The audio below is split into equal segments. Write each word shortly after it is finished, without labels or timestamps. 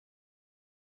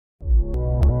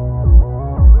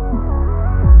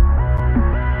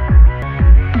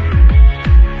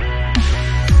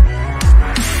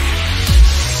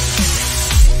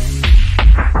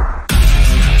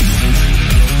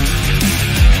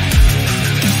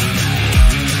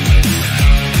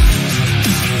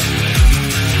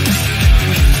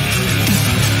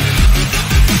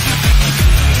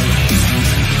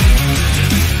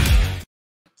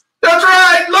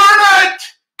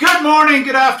morning,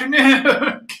 good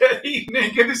afternoon, good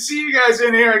evening. Good to see you guys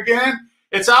in here again.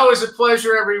 It's always a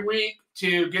pleasure every week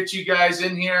to get you guys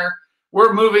in here.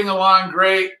 We're moving along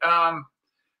great.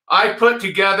 I put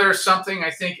together something I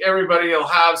think everybody will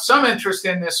have some interest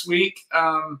in this week.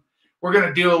 We're going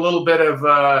to do a little bit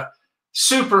of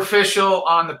superficial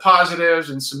on the positives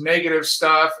and some negative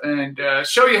stuff, and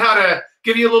show you how to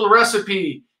give you a little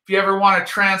recipe if you ever want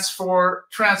to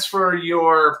transfer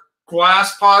your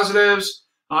glass positives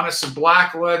onto some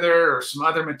black leather or some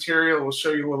other material. We'll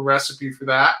show you a little recipe for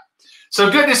that.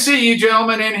 So good to see you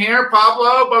gentlemen in here.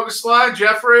 Pablo, Boguslav,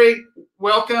 Jeffrey,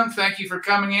 welcome. Thank you for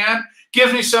coming in.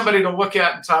 Gives me somebody to look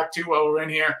at and talk to while we're in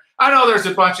here. I know there's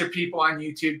a bunch of people on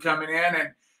YouTube coming in,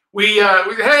 and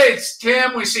hey, it's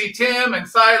Tim. We see Tim and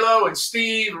Thilo and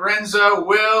Steve, Renzo,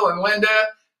 Will, and Linda.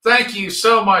 Thank you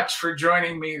so much for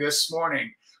joining me this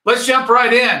morning. Let's jump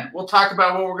right in. We'll talk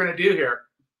about what we're going to do here.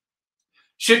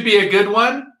 Should be a good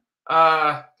one.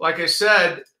 Like I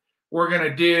said, we're going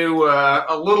to do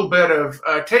a little bit of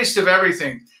a taste of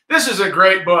everything. This is a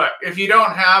great book. If you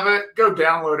don't have it, go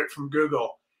download it from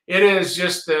Google. It is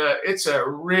just it's a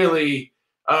really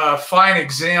fine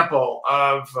example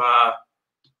of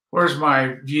where's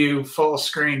my view full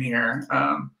screen here.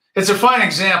 It's a fine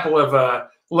example of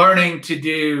learning to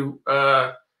do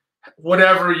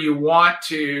whatever you want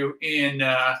to in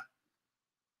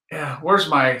yeah, where's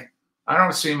my, I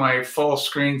don't see my full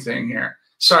screen thing here.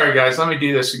 Sorry guys, let me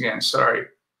do this again. Sorry.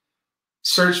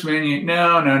 Search menu.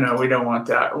 No, we don't want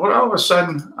that. Well, all of a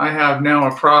sudden I have now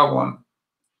a problem.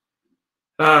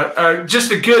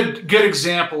 Just a good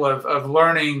example of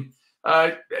learning.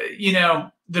 You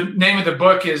know, the name of the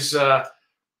book is the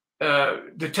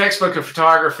Textbook of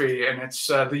Photography, and it's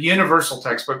the Universal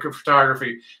Textbook of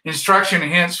Photography: Instruction,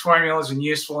 Hints, Formulas, and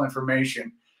Useful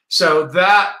Information. So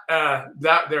that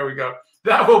there we go.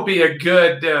 That will be a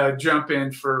good jump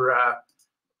in for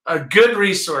a good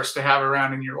resource to have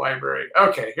around in your library.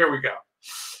 Okay, here we go.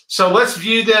 So let's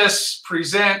view this,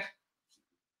 present,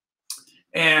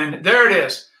 and there it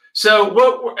is.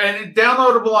 So and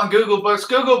downloadable on Google Books.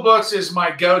 Google Books is my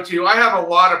go-to. I have a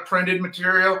lot of printed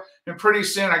material, and pretty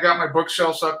soon I got my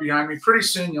bookshelves up behind me. Pretty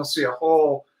soon you'll see a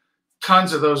whole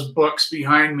tons of those books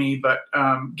behind me. But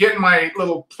getting my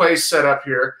little place set up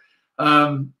here.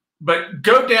 But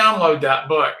go download that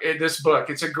book. This book,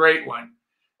 it's a great one.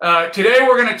 Today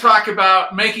we're going to talk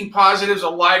about making positives a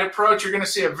light approach. You're going to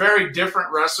see a very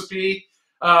different recipe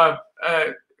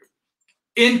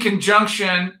in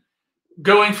conjunction,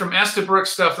 going from Estabrook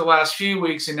stuff the last few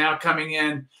weeks and now coming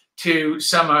in to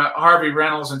some Harvey,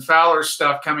 Reynolds, and Fowler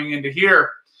stuff coming into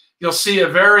here. You'll see a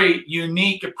very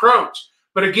unique approach.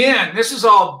 But again, this is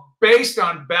all based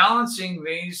on balancing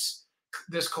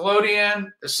this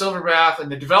collodion, the silver bath,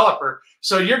 and the developer.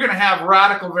 So you're going to have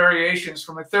radical variations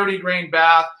from a 30 grain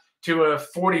bath to a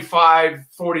 45,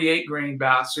 48 grain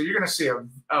bath. So you're going to see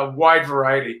a wide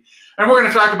variety. And we're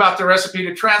going to talk about the recipe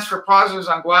to transfer positives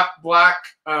on glass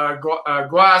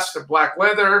to black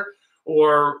leather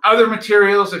or other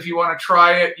materials. If you want to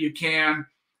try it, you can.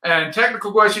 And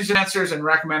technical questions and answers, and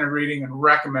recommended reading and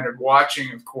recommended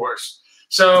watching, of course.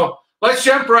 So let's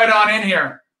jump right on in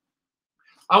here.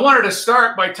 I wanted to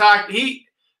start by talking.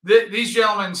 These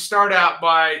gentlemen start out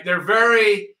by, they're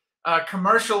very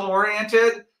commercial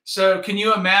oriented. So can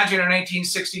you imagine in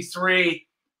 1863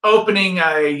 opening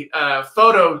a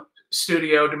photo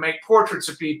studio to make portraits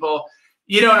of people?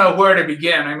 You don't know where to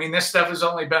begin. I mean, this stuff has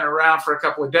only been around for a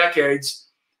couple of decades.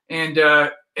 And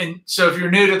so if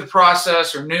you're new to the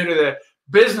process or new to the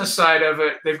business side of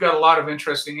it, they've got a lot of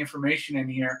interesting information in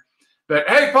here. But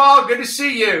hey, Paul, good to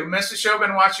see you. Missed the show,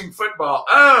 been watching football.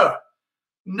 Oh,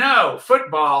 no,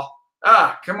 football.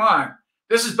 Come on.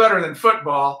 This is better than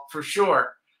football for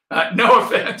sure. No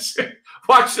offense.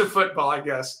 Watch the football, I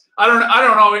guess. I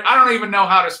don't even know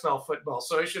how to spell football,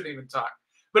 so I shouldn't even talk.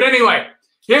 But anyway,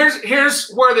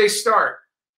 here's where they start.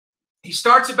 He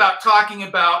starts about talking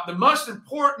about the most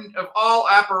important of all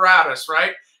apparatus,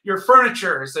 right? Your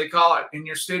furniture, as they call it in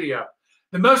your studio.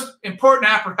 The most important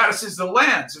apparatus is the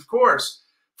lens, of course.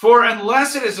 For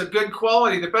unless it is of good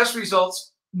quality, the best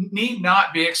results need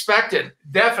not be expected,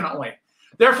 definitely.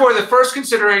 Therefore, the first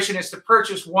consideration is to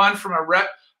purchase one from a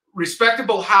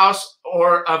respectable house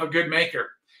or of a good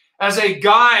maker. As a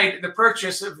guide to the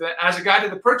purchase of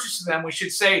them, we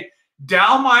should say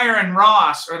Dallmeyer and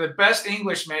Ross are the best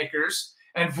English makers,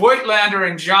 and Voigtlander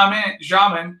and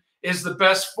Jamin is the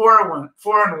best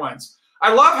foreign ones.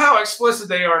 I love how explicit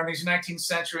they are in these 19th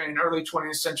century and early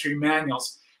 20th century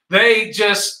manuals. They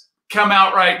just come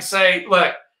out right and say,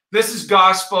 look, this is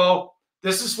gospel.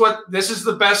 This is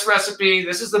the best recipe.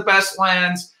 This is the best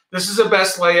lens. This is the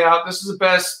best layout. This is the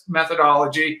best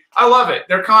methodology. I love it.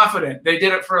 They're confident. They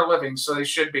did it for a living, so they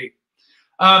should be.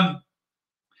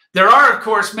 There are, of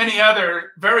course, many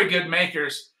other very good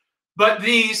makers, but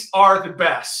these are the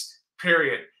best,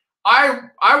 period. I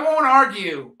won't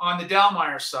argue on the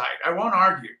Dallmeyer side. I won't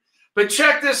argue. But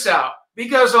check this out. He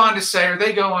goes on to say, or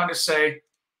they go on to say,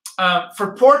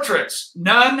 for portraits,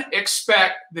 none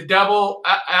expect the double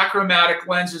achromatic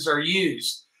lenses are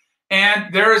used.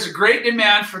 And there is a great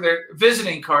demand for their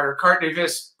visiting card or carte de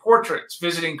visite portraits,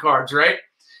 visiting cards, right?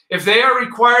 If they are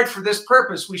required for this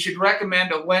purpose, we should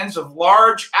recommend a lens of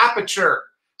large aperture,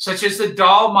 such as the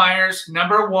Dallmeyer's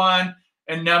 #1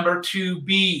 and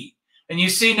 #2B. And you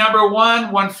see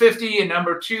 #1, 150, and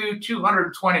 #2,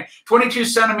 220, 22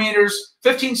 centimeters,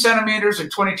 15 centimeters, and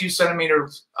 22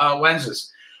 centimeters lenses.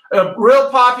 Real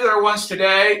popular ones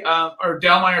today are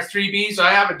Dallmeyer 3Bs.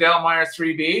 I have a Dallmeyer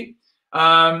 3B.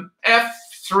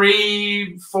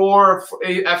 F3, 4,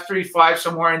 F3, 5,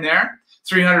 somewhere in there,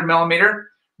 300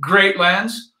 millimeter. Great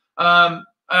lens.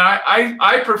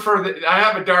 I prefer that. I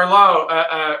have a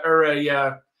Darlot or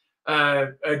a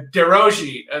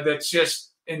Desrogie that's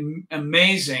just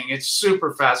amazing. It's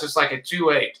super fast. It's like a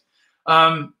 2.8.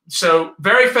 So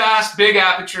very fast, big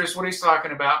aperture is what he's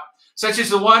talking about, such as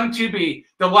the 1-2B,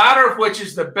 the latter of which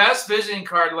is the best visiting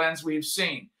card lens we've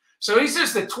seen. So he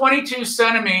says the 22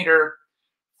 centimeter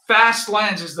fast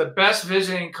lens is the best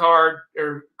visiting card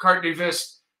or carte de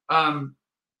visite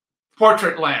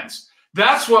portrait lens.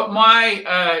 That's what my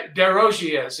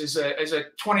Desrogie is a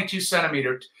 22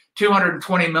 centimeter,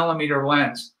 220 millimeter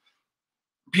lens.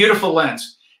 Beautiful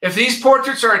lens. If these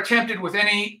portraits are attempted with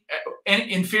any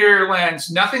inferior lens,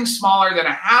 nothing smaller than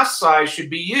a half size should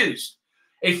be used.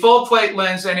 A full plate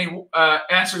lens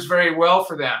answers very well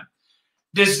for them.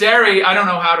 Disderi, I don't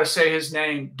know how to say his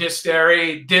name.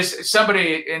 Disderi,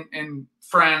 somebody in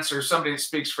France or somebody that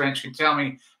speaks French can tell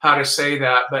me how to say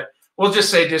that, but we'll just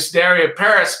say Disderi of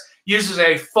Paris uses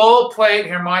a full plate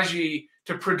Hermagi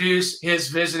to produce his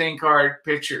visiting card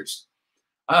pictures.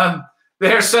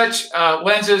 There are such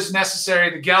lenses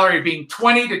necessary, the gallery being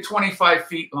 20 to 25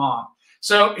 feet long.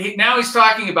 So now he's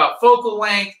talking about focal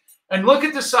length, and look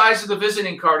at the size of the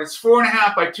visiting card. It's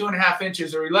 4.5 by 2.5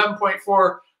 inches or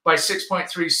 11.4 by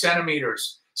 6.3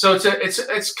 centimeters. So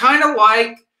it's kind of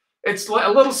like, it's a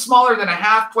little smaller than a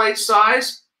half plate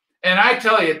size. And I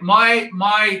tell you, my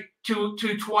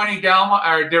 220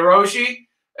 Desrogie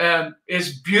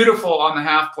is beautiful on the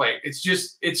half plate.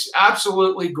 It's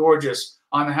absolutely gorgeous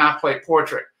on the half plate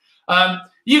portrait.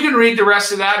 You can read the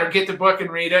rest of that or get the book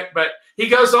and read it, but he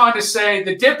goes on to say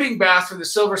the dipping bath for the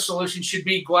silver solution should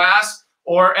be glass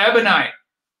or ebonite.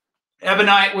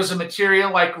 Ebonite was a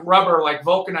material like rubber, like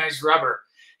vulcanized rubber.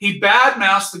 He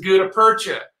badmouthed the gutta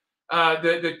percha,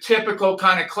 the typical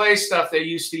kind of clay stuff they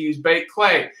used to use, baked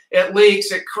clay. It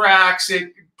leaks, it cracks,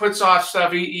 it puts off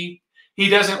stuff. He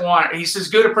doesn't want it. He says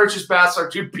gutta percha's baths are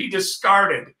to be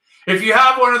discarded. If you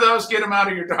have one of those, get them out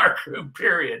of your darkroom,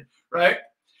 period, right?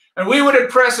 And we would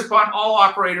impress upon all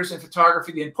operators in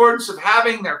photography the importance of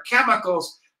having their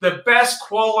chemicals the best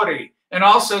quality, and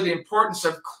also the importance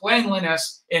of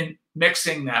cleanliness in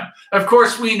mixing them. Of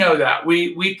course, we know that.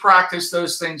 We practice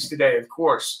those things today, of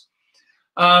course.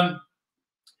 All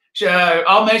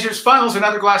measures, funnels, and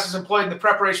other glasses employed in the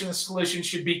preparation of the solution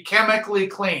should be chemically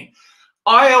clean.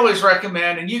 I always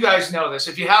recommend, and you guys know this,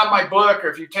 if you have my book or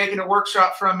if you've taken a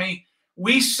workshop from me,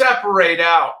 we separate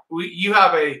out. You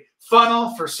have a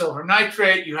funnel for silver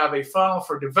nitrate, you have a funnel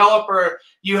for developer,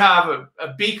 you have a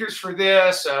beakers for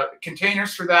this,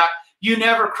 containers for that. You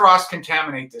never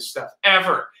cross-contaminate this stuff,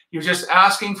 ever. You're just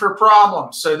asking for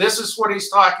problems. So this is what he's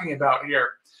talking about here.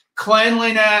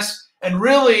 Cleanliness, and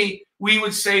really, we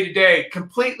would say today,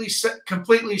 completely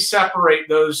separate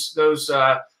those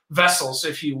vessels,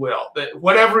 if you will. That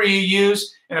whatever you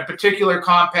use in a particular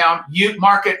compound, you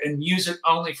mark it and use it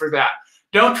only for that.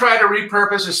 Don't try to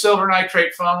repurpose a silver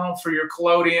nitrate funnel for your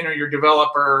collodion or your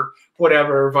developer or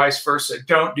whatever, or vice versa.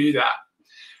 Don't do that.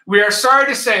 We are sorry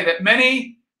to say that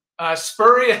many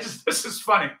spurious, this is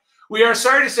funny. We are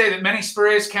sorry to say that many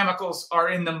spurious chemicals are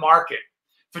in the market.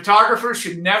 Photographers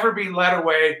should never be led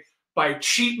away by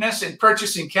cheapness in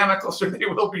purchasing chemicals, or they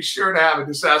will be sure to have a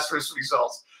disastrous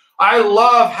result. I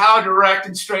love how direct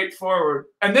and straightforward.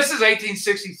 And this is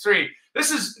 1863.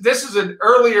 This is an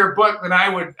earlier book than I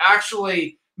would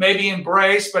actually maybe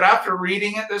embrace, but after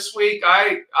reading it this week,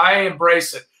 I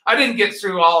embrace it. I didn't get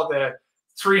through all of the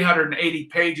 380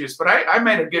 pages, but I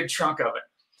made a good chunk of it.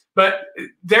 But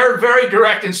they're very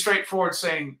direct and straightforward,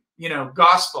 saying, you know,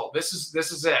 gospel. This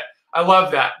is it. I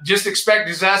love that. Just expect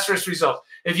disastrous results.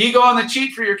 If you go on the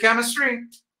cheat for your chemistry,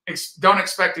 don't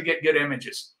expect to get good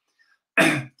images.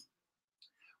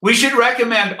 We should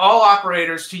recommend all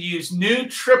operators to use new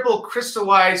triple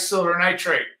crystallized silver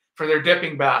nitrate for their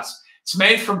dipping baths. It's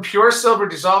made from pure silver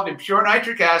dissolved in pure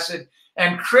nitric acid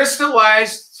and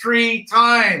crystallized 3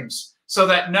 times so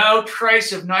that no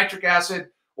trace of nitric acid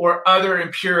or other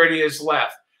impurity is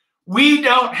left. We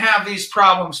don't have these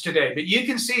problems today, but you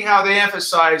can see how they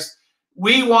emphasize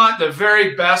we want the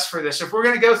very best for this. If we're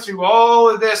going to go through all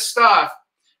of this stuff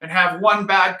and have one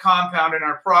bad compound in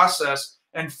our process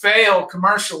and fail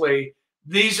commercially,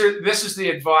 this is the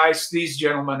advice these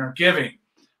gentlemen are giving.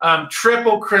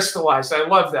 Triple crystallized, I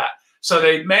love that. So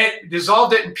they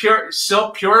dissolved it in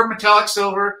pure metallic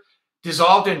silver,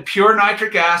 dissolved in pure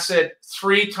nitric acid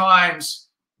 3 times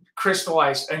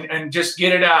crystallized, and just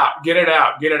get it out, get it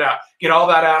out, get it out. Get all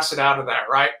that acid out of that,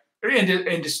 right?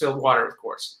 In distilled water, of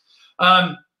course.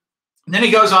 And then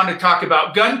he goes on to talk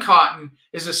about gun cotton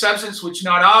is a substance which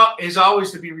is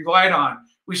always to be relied on.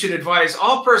 We should advise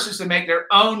all persons to make their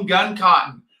own gun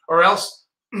cotton or else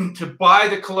to buy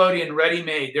the collodion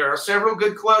ready-made. There are several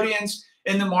good collodions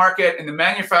in the market, and the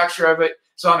manufacture of it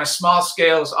is on a small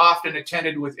scale, is often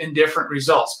attended with indifferent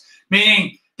results.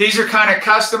 Meaning these are kind of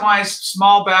customized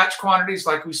small batch quantities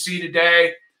like we see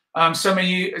today. Some of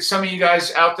you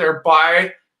guys out there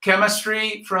buy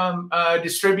chemistry from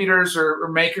distributors or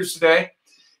makers today.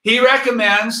 He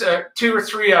recommends 2 or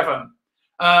 3 of them.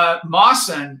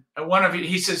 Mawson,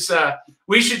 he says,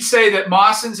 we should say that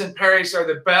Mawsons and Perrys are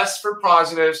the best for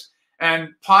positives, and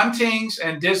Pontings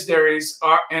and Disdaries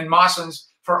and Mawsons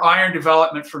for iron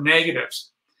development for negatives.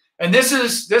 And this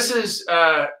is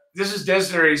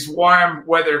Disdary's warm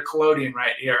weather collodion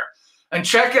right here. And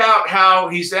check out how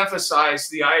he's emphasized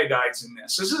the iodides in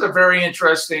this. This is a very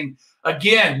interesting,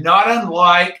 again, not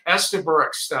unlike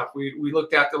Estabrook stuff we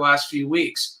looked at the last few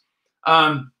weeks.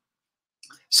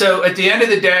 So at the end of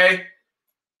the day,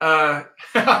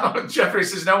 Jeffrey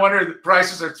says, no wonder the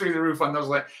prices are through the roof on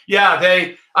those. Yeah,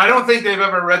 I don't think they've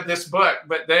ever read this book,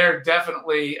 but they're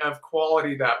definitely of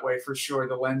quality that way for sure,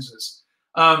 the lenses.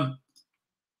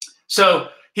 So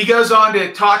he goes on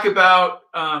to talk about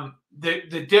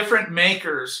the different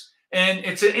makers. And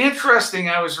it's interesting,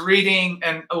 I was reading,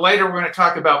 and later we're going to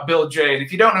talk about Bill J. And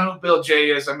if you don't know who Bill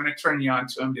J is, I'm going to turn you on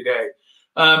to him today.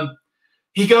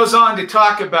 He goes on to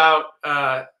talk about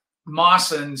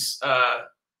Mawson's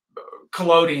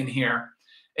collodion here.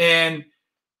 And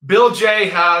Bill J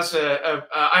has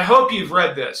I hope you've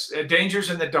read this, Dangers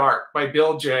in the Dark by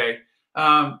Bill J.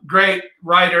 Great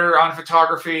writer on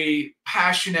photography,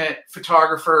 passionate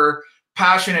photographer,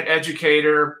 passionate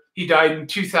educator. He died in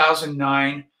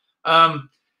 2009.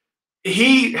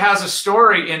 He has a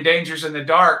story in Dangers in the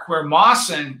Dark where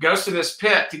Mawson goes to this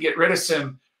pit to get rid of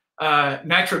some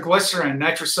nitroglycerin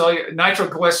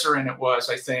it was,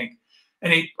 I think.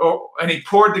 And he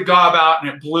poured the gob out and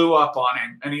it blew up on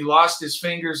him and he lost his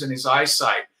fingers and his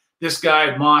eyesight. This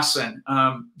guy, Mawson,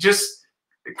 just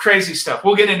crazy stuff.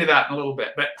 We'll get into that in a little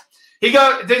bit. But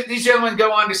these gentlemen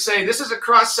go on to say, this is a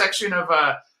cross-section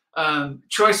of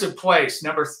choice of place,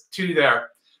 number 2 there.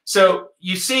 So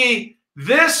you see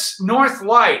this north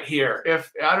light here,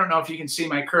 I don't know if you can see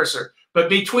my cursor, but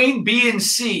between B and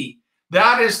C,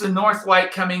 that is the north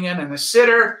light coming in, and the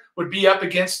sitter would be up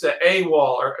against the A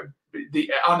wall, or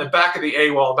on the back of the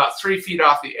A wall, about 3 feet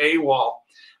off the A wall.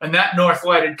 And that north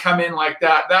light had come in like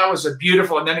that. That was a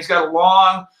beautiful, and then he's got a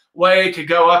long way to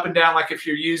go up and down, like if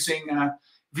you're using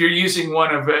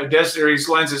one of Desidery's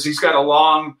lenses, he's got a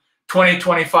long 20,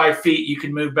 25 feet. You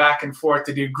can move back and forth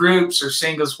to do groups or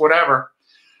singles, whatever.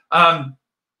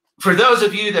 For those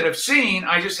of you that have seen,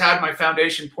 I just had my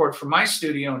foundation poured for my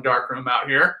studio and darkroom out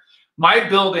here.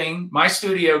 My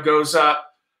studio goes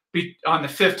up on the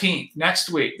 15th, next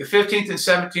week. The 15th and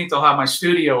 17th, I'll have my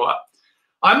studio up.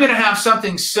 I'm going to have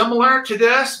something similar to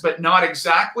this, but not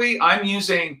exactly. I'm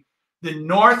using the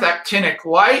north actinic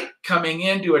light coming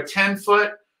into a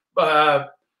 10-foot,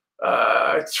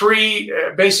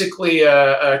 basically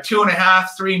a 2.5,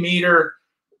 3 meter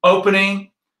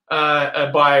opening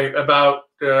by about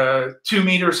 2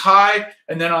 meters high.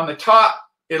 And then on the top,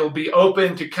 it'll be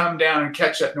open to come down and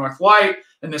catch that north light.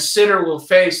 And the sitter will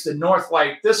face the north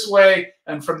light this way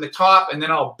and from the top, and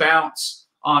then I'll bounce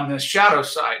on the shadow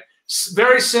side.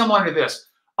 Very similar to this.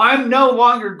 I'm no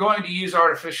longer going to use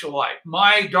artificial light.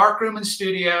 My darkroom and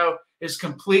studio is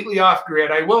completely off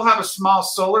grid. I will have a small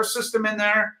solar system in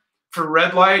there for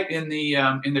red light in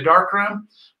the darkroom,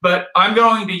 but I'm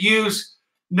going to use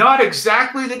not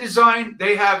exactly the design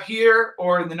they have here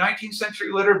or in the 19th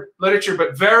century literature,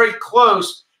 but very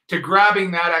close to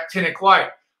grabbing that actinic light.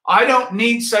 I don't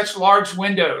need such large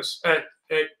windows at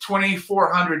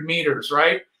 2,400 meters,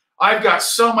 right? I've got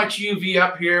so much UV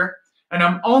up here, and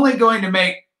I'm only going to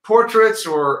make portraits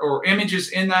or images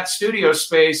in that studio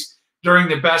space during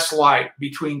the best light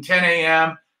between 10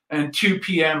 a.m. and 2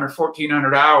 p.m. or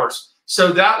 1400 hours.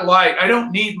 So that light, I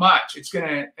don't need much. It's going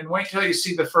to, and wait till you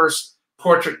see the first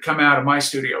portrait come out of my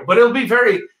studio. But it'll be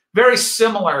very, very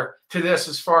similar to this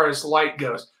as far as light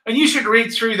goes. And you should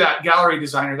read through that gallery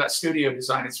design or that studio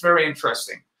design. It's very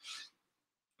interesting.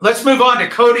 Let's move on to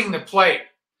coating the plate.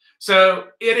 So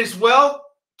it is well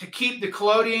to keep the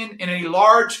collodion in a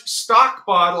large stock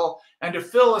bottle and to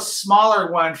fill a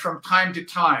smaller one from time to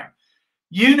time.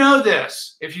 You know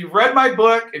this. If you've read my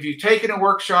book, if you've taken a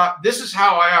workshop, this is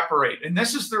how I operate. And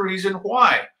this is the reason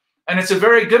why. And it's a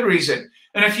very good reason.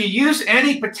 And if you use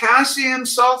any potassium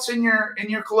salts in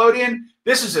your collodion,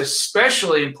 this is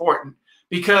especially important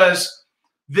because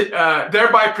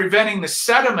thereby preventing the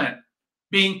sediment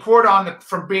being poured on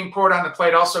from being poured on the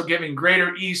plate, also giving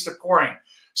greater ease to pouring.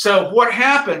 So what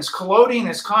happens, collodion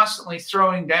is constantly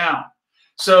throwing down.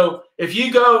 So if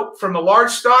you go from a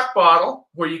large stock bottle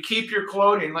where you keep your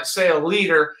collodion, let's say 1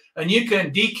 liter, and you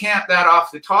can decant that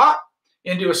off the top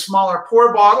into a smaller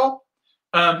pour bottle,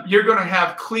 you're going to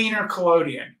have cleaner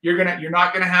collodion. You're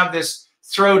not going to have this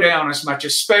throw down as much,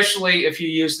 especially if you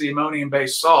use the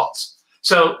ammonium-based salts.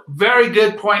 So very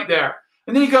good point there.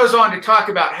 And then he goes on to talk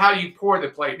about how you pour the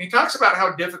plate. And he talks about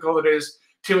how difficult it is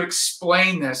to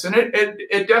explain this. And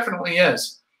it definitely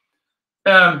is.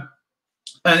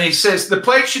 And he says, the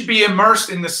plate should be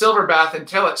immersed in the silver bath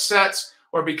until it sets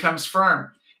or becomes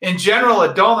firm. In general,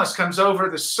 a dullness comes over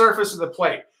the surface of the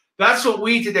plate. That's what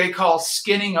we today call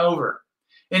skinning over.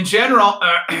 In general,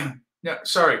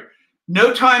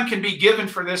 no time can be given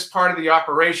for this part of the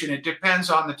operation. It depends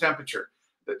on the temperature.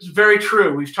 That's very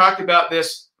true. We've talked about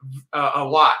this a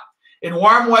lot. In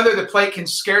warm weather, the plate can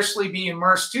scarcely be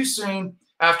immersed too soon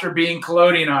after being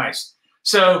collodionized.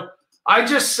 So I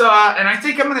just saw, and I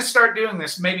think I'm going to start doing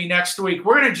this maybe next week.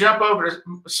 We're going to jump over to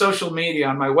social media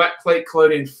on my Wet Plate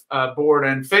Collodion board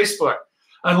and Facebook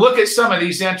and look at some of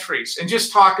these entries and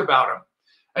just talk about them.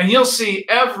 And you'll see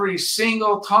every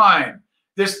single time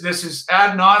this is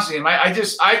ad nauseum.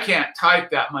 I can't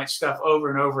type that much stuff over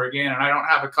and over again, and I don't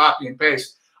have a copy and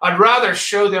paste. I'd rather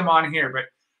show them on here, but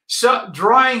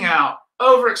drying out,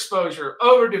 overexposure,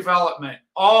 overdevelopment,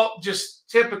 all just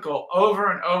typical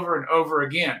over and over and over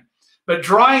again. But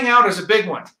drying out is a big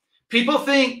one. People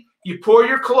think you pour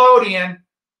your collodion,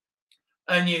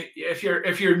 and if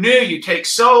you're new, you take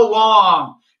so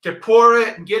long to pour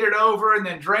it and get it over and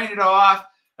then drain it off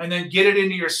and then get it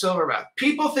into your silver bath.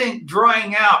 People think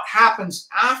drying out happens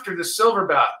after the silver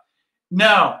bath.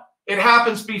 No, it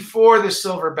happens before the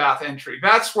silver bath entry.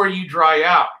 That's where you dry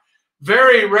out.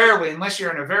 Very rarely, unless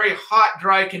you're in a very hot,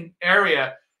 dry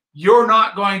area, you're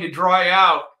not going to dry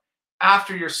out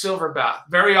after your silver bath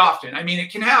very often. I mean,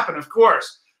 it can happen, of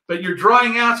course, but your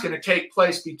drying out is going to take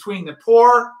place between the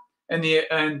pour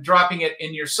and dropping it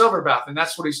in your silver bath, and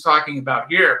that's what he's talking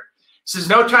about here. He says,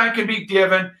 no time can be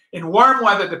given. In warm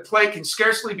weather, the plate can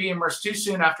scarcely be immersed too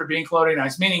soon after being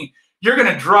collodionized, meaning you're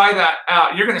going to dry that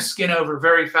out. You're going to skin over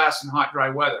very fast in hot, dry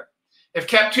weather. If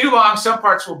kept too long, some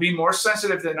parts will be more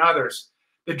sensitive than others,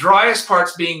 the driest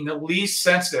parts being the least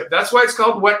sensitive. That's why it's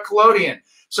called wet collodion.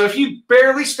 So if you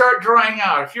barely start drying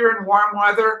out, if you're in warm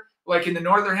weather, like in the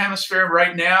Northern Hemisphere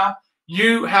right now,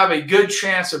 you have a good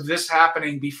chance of this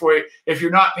happening if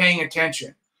you're not paying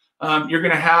attention. You're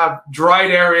going to have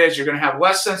dried areas. You're going to have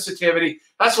less sensitivity.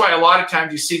 That's why a lot of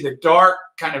times you see the dark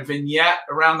kind of vignette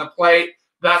around the plate.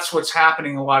 That's what's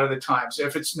happening a lot of the times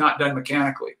if it's not done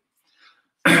mechanically.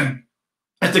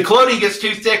 If the collodion gets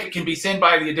too thick, it can be thinned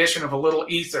by the addition of a little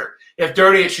ether. If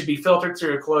dirty, it should be filtered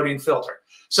through a collodion filter.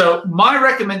 So my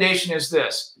recommendation is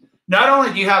this. Not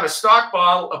only do you have a stock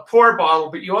bottle, a pour bottle,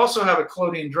 but you also have a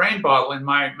collodion drain bottle in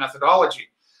my methodology.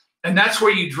 And that's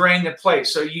where you drain the plate.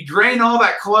 So you drain all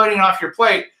that collodion off your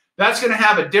plate. That's going to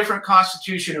have a different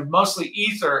constitution of mostly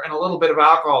ether and a little bit of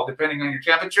alcohol, depending on your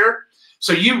temperature.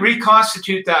 So you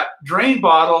reconstitute that drain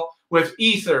bottle with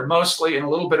ether mostly and a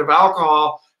little bit of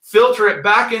alcohol, filter it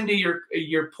back into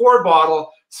your pour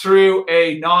bottle through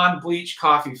a non-bleach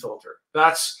coffee filter.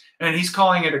 And he's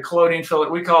calling it a collodion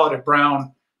filter. We call it a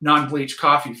brown non-bleach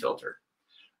coffee filter.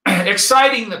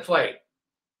 Exciting the plate.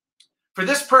 For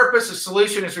this purpose, a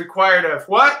solution is required of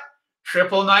what?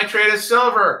 Triple nitrate of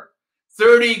silver,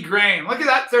 30 grain. Look at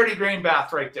that 30 grain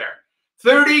bath right there.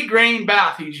 30 grain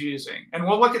bath he's using. And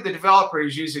we'll look at the developer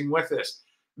he's using with this.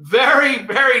 Very,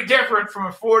 very different from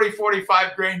a 40,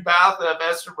 45 grain bath of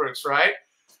Esterbrook's, right?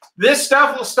 This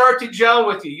stuff will start to gel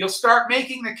with you. You'll start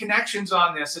making the connections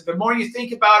on this. And the more you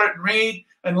think about it and read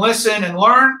and listen and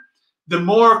learn, the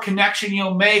more connection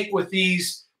you'll make with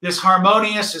this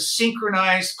harmonious,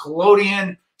 synchronized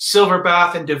collodion silver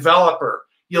bath and developer,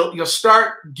 you'll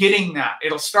start getting that.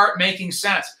 It'll start making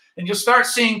sense. And you'll start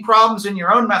seeing problems in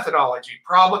your own methodology,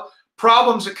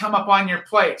 problems that come up on your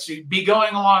plate. So you'd be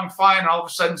going along fine, and all of a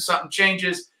sudden something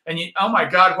changes, and you, oh my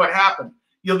God, what happened?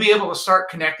 You'll be able to start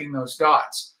connecting those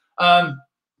dots.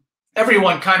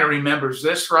 Everyone kind of remembers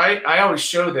this, right? I always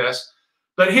show this.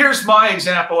 But here's my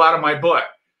example out of my book.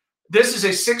 This is a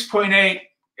 6.8.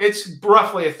 It's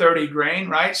roughly a 30 grain,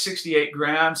 right? 68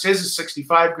 grams. His is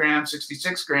 65 grams,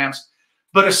 66 grams,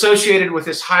 but associated with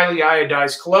this highly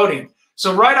iodized collodion.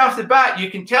 So right off the bat, you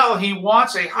can tell he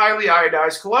wants a highly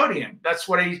iodized collodion. That's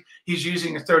what he's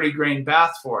using a 30 grain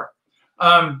bath for.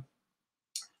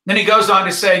 Then he goes on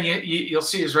to say, you'll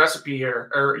see his recipe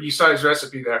here, or you saw his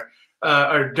recipe there,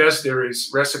 or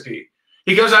Desdery's recipe.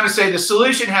 He goes on to say, the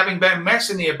solution having been mixed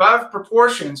in the above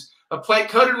proportions, a plate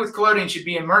coated with collodion should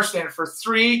be immersed in it for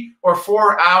 3 or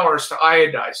 4 hours to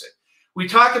iodize it. We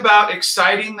talk about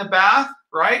exciting the bath,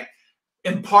 right?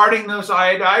 Imparting those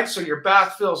iodides so your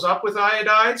bath fills up with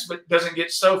iodides, but doesn't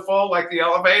get so full like the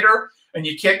elevator, and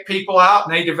you kick people out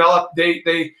and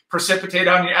they precipitate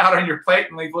out on your plate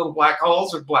and leave little black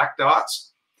holes or black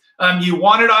dots. You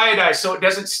want it iodized so it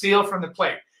doesn't steal from the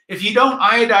plate. If you don't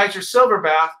iodize your silver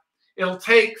bath, it'll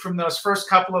take from those first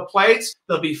couple of plates,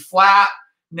 they'll be flat,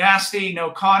 nasty, no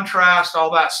contrast,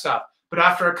 all that stuff. But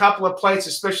after a couple of plates,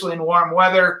 especially in warm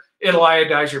weather, it'll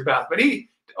iodize your bath. But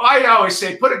I always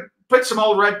say, put some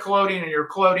old red collodion in your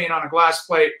collodion on a glass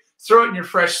plate, throw it in your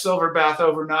fresh silver bath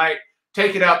overnight,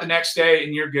 take it out the next day,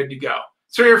 and you're good to go.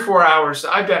 3 or 4 hours.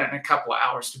 I've done it in a couple of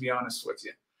hours, to be honest with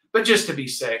you, but just to be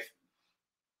safe.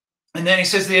 And then he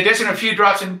says the addition of a few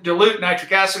drops in dilute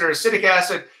nitric acid or acetic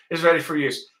acid is ready for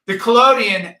use. The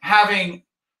collodion, having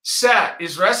set,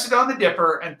 is rested on the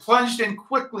dipper and plunged in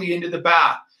quickly into the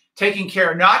bath, taking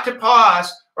care not to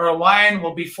pause or a line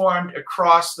will be formed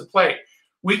across the plate.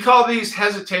 We call these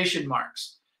hesitation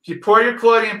marks. If you pour your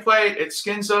collodion plate, it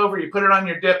skins over, you put it on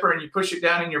your dipper and you push it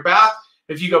down in your bath.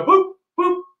 If you go boop,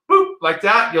 boop, boop, like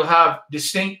that, you'll have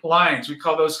distinct lines. We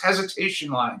call those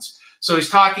hesitation lines. So he's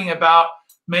talking about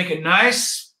make a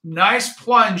nice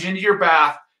plunge into your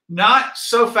bath, not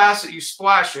so fast that you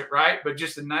splash it, right? But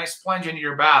just a nice plunge into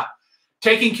your bath.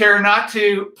 Taking care not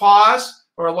to pause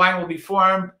or a line will be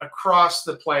formed across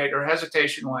the plate, or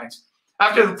hesitation lines.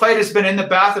 After the plate has been in the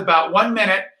bath about 1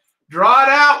 minute, draw it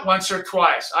out once or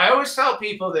twice. I always tell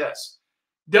people this.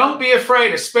 Don't be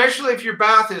afraid, especially if your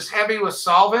bath is heavy with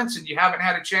solvents and you haven't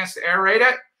had a chance to aerate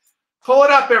it. Pull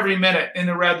it up every minute in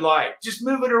the red light. Just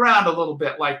move it around a little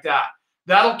bit like that.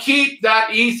 That'll keep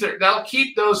that ether, that'll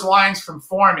keep those lines from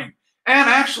forming. And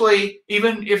actually,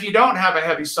 even if you don't have a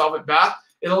heavy solvent bath,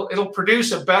 it'll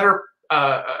produce a better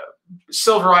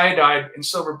silver iodide and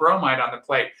silver bromide on the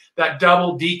plate. That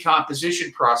double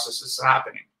decomposition process is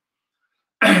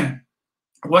happening.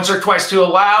 Once or twice to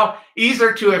allow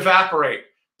ether to evaporate.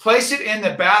 Place it in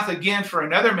the bath again for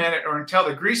another minute or until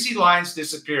the greasy lines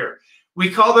disappear.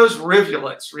 We call those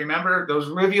rivulets. Remember those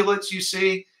rivulets you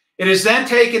see? It is then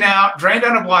taken out, drained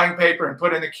on a blotting paper, and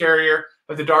put in the carrier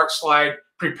of the dark slide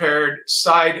prepared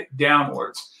side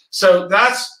downwards. So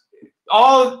that's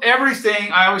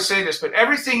everything, I always say this, but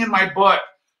everything in my book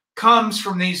comes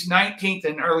from these 19th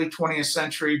and early 20th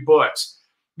century books,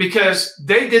 because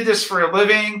they did this for a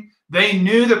living. They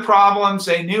knew the problems.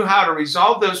 They knew how to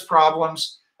resolve those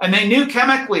problems. And they knew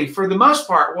chemically, for the most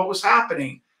part, what was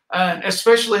happening,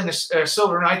 especially in the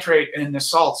silver nitrate and the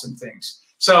salts and things.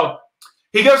 So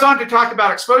he goes on to talk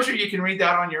about exposure. You can read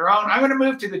that on your own. I'm going to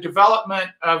move to the development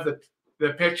of the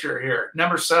picture here.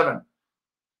 Number 7.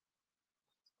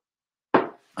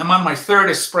 I'm on my 3rd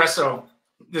espresso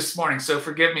this morning, so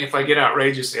forgive me if I get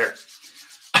outrageous here.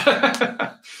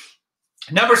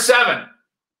 Number 7,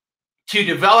 to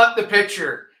develop the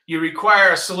picture, you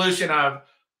require a solution of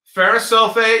ferrous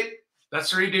sulfate,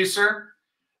 that's a reducer,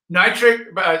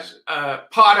 nitric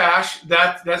potash,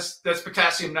 that's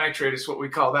potassium nitrate is what we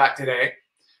call that today,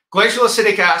 glacial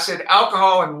acetic acid,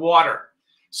 alcohol, and water.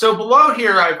 So below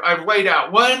here, I've laid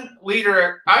out 1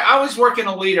 liter. I always work in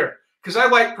a liter because I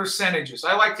like percentages.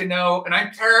 I like to know, and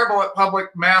I'm terrible at public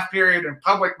math period and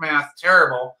public math,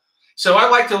 terrible. So I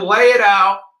like to lay it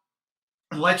out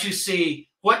and let you see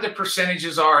what the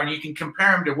percentages are, and you can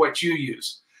compare them to what you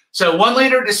use. So 1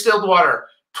 liter distilled water,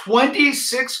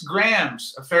 26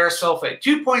 grams of ferrous sulfate,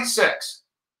 2.6,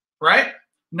 right?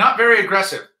 Not very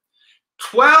aggressive.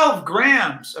 12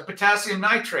 grams of potassium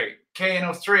nitrate,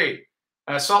 KNO3,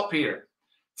 saltpeter.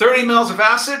 30 mils of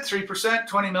acid, 3%,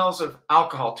 20 mils of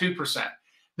alcohol, 2%.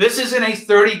 This is in a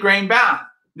 30 grain bath.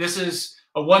 This is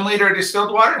a 1 liter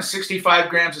distilled water and 65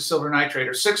 grams of silver nitrate,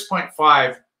 or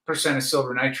 6.5% of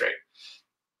silver nitrate.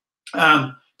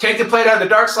 Take the plate out of the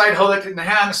dark side, hold it in the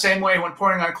hand the same way when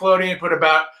pouring on collodion. Put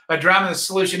about a dram of the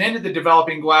solution into the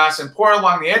developing glass and pour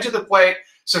along the edge of the plate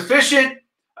sufficient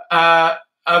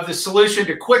of the solution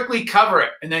to quickly cover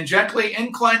it, and then gently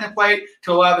incline the plate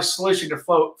to allow the solution to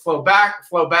flow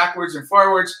backwards and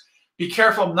forwards. Be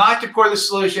careful not to pour the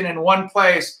solution in one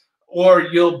place or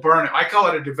you'll burn it. I call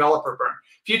it a developer burn.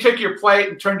 If you took your plate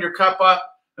and turned your cup up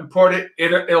and poured it,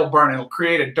 it'll burn. It'll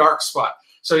create a dark spot.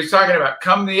 So he's talking about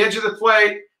come to the edge of the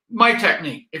plate. My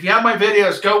technique. If you have my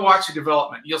videos, go watch the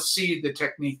development. You'll see the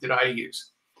technique that I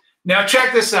use. Now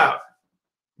check this out.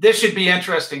 This should be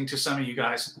interesting to some of you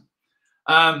guys.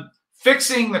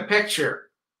 Fixing the picture.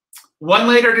 1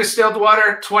 liter distilled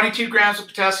water, 22 grams of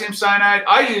potassium cyanide.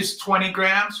 I use 20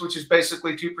 grams, which is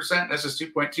basically 2%. This is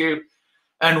 2.2.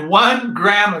 And 1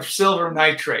 gram of silver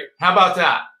nitrate. How about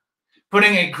that?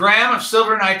 Putting a gram of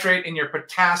silver nitrate in your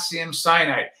potassium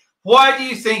cyanide. Why do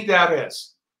you think that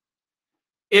is?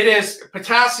 It is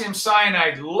potassium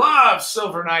cyanide loves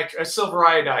silver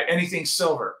iodide, anything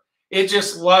silver. It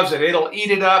just loves it. It'll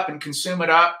eat it up and consume it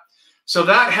up. So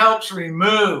that helps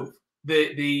remove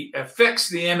fix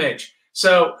the image.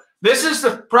 So this is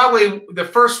probably the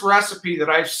first recipe that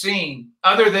I've seen,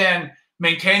 other than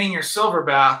maintaining your silver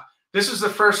bath. This is the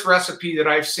first recipe that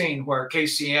I've seen where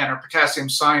KCN or potassium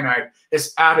cyanide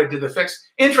is added to the fix.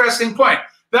 Interesting point.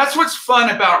 That's what's fun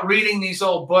about reading these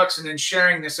old books and then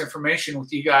sharing this information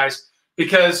with you guys,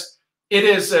 because it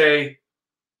is a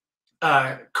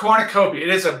cornucopia. It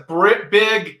is a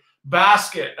big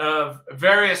basket of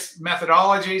various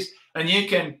methodologies, and you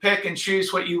can pick and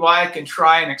choose what you like and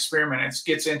try and experiment. It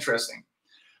gets interesting.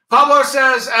 Pablo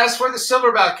says, as for the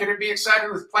silver bath, could it be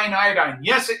excited with plain iodine?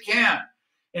 Yes, it can.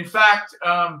 In fact,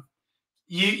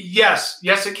 yes,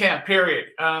 it can, period.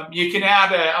 You can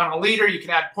add, on a liter, you can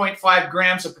add 0.5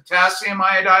 grams of potassium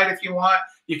iodide if you want.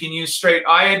 You can use straight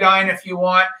iodine if you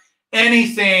want.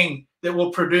 Anything that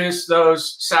will produce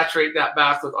those, saturate that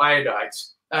bath with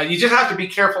iodides. You just have to be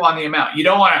careful on the amount. You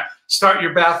don't want to start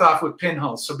your bath off with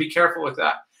pinholes, so be careful with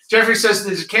that. Jeffrey says,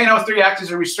 does KNO3 act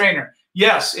as a restrainer?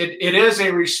 Yes, it is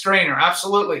a restrainer,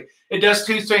 absolutely. It does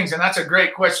 2 things, and that's a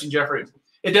great question, Jeffrey.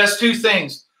 It does 2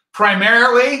 things.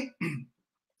 Primarily,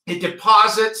 it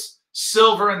deposits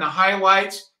silver in the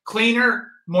highlights, cleaner,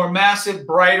 more massive,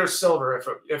 brighter silver,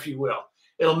 if you will.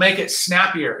 It'll make it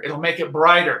snappier. It'll make it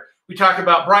brighter. We talk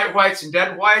about bright whites and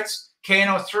dead whites.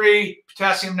 KNO3,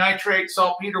 potassium nitrate,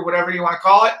 saltpeter, whatever you want to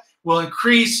call it, will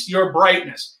increase your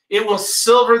brightness. It will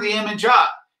silver the image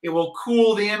up. It will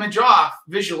cool the image off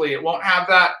visually. It won't have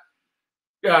that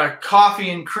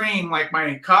coffee and cream, like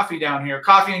my coffee down here,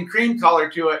 coffee and cream color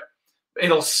to it.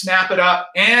 It'll snap it up,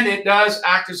 and it does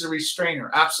act as a restrainer,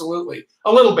 absolutely.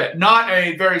 A little bit, not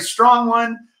a very strong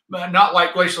one, not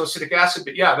like glacial acetic acid,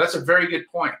 but yeah, that's a very good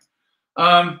point.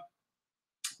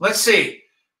 Let's see.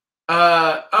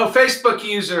 Oh, Facebook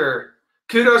user,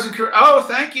 kudos and oh,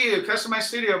 thank you, Customized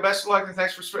Studio, best of luck and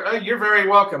thanks for. Oh, you're very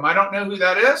welcome. I don't know who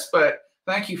that is, but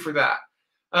thank you for that.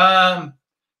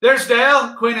 There's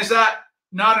Dale. Quinn, is that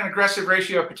not an aggressive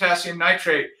ratio of potassium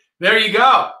nitrate? There you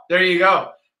go. There you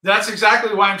go. That's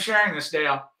exactly why I'm sharing this,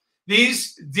 Dale.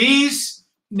 These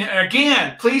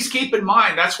again, please keep in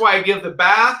mind, that's why I give the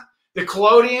bath, the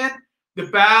collodion, the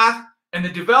bath, and the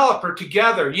developer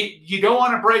together. You don't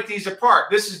want to break these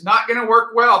apart. This is not going to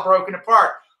work well broken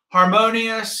apart.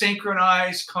 Harmonious,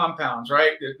 synchronized compounds,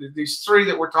 right? These 3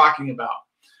 that we're talking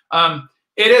about.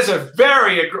 It is a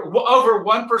very, over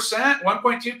 1%,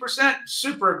 1.2%,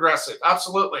 super aggressive,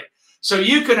 absolutely. So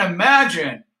you can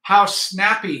imagine how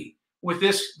snappy with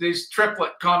this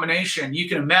triplet combination, you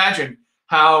can imagine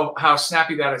how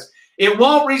snappy that is. It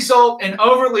won't result in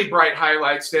overly bright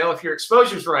highlights, Dale, if your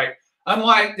exposure's right.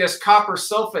 Unlike this copper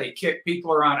sulfate kit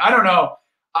people are on. I don't know.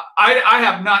 I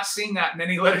have not seen that in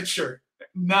any literature.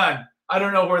 None. I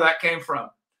don't know where that came from.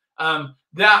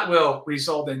 That will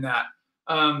result in that.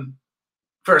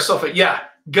 Ferrosulfate. Yeah,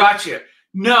 gotcha.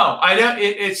 No, I don't.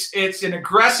 It's an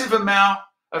aggressive amount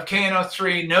of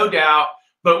KNO3, no doubt.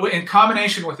 But in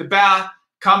combination with the bath,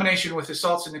 combination with the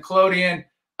salts and the collodion,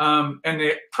 and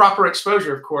the proper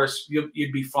exposure, of course,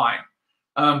 you'd be fine.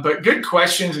 But good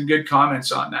questions and good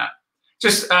comments on that.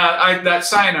 Just that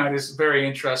cyanide is very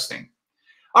interesting.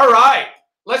 All right,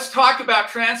 let's talk about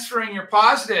transferring your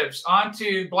positives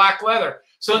onto black leather.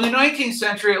 So in the 19th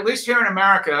century, at least here in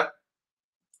America,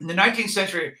 in the 19th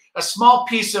century, a small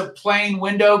piece of plain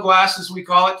window glass, as we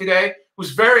call it today,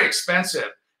 was very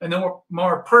expensive. And the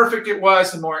more perfect it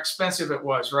was, the more expensive it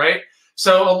was, right?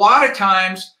 So a lot of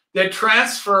times they'd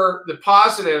transfer the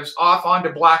positives off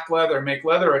onto black leather, make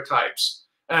leatherotypes.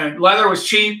 And leather was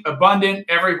cheap, abundant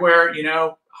everywhere, you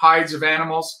know, hides of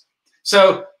animals.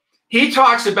 So He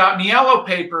talks about Niello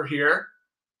paper here,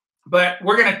 but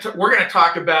we're gonna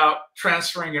talk about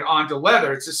transferring it onto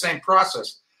leather. It's the same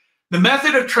process. The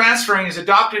method of transferring is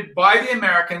adopted by the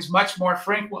Americans much more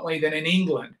frequently than in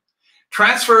England.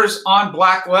 Transfers on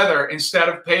black leather instead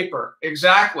of paper.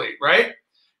 Exactly, right?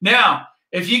 Now,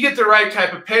 if you get the right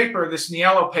type of paper, this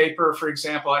Niello paper, for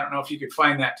example, I don't know if you could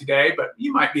find that today, but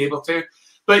you might be able to.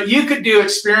 But you could do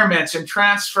experiments and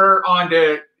transfer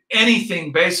onto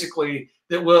anything, basically,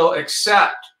 that will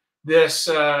accept this,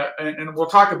 and we'll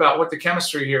talk about what the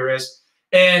chemistry here is,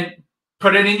 and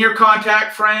put it in your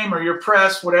contact frame or your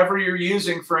press, whatever you're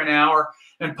using for an hour,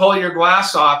 and pull your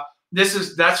glass off.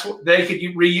 That's what they could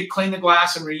clean the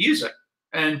glass and reuse it.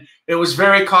 And it was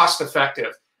very cost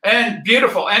effective and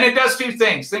beautiful. And it does two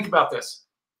things. Think about this.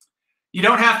 You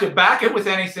don't have to back it with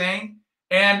anything,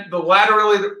 and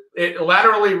it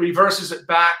laterally reverses it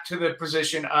back to the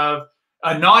position of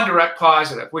a non-direct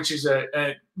positive, which is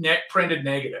a printed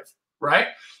negative, right?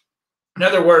 In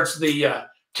other words, the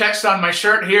text on my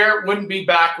shirt here wouldn't be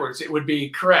backwards. It would be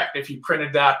correct if you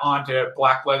printed that onto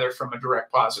black leather from a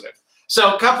direct positive.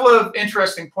 So a couple of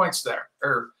interesting points there,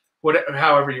 or whatever,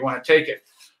 however you want to take it.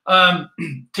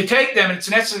 To take them, it's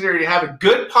necessary to have a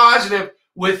good positive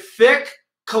with thick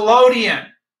collodion.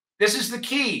 This is the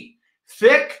key,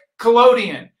 thick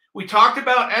collodion. We talked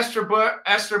about Esther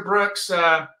Brooks,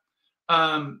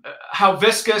 how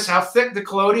viscous, how thick the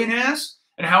collodion is,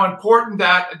 and how important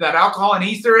that alcohol and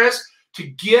ether is to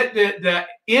get the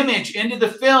image into the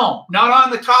film, not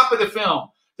on the top of the film.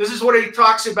 This is what he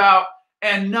talks about,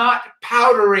 and not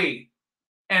powdery,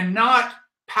 and not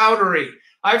powdery.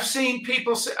 I've seen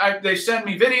people, they send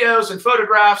me videos and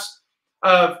photographs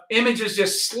of images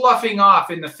just sloughing off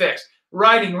in the fix,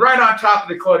 writing right on top of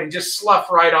the collodion, just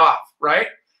slough right off, right?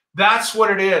 That's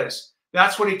what it is.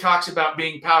 That's what he talks about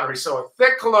being powdery. So a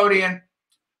thick collodion,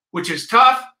 which is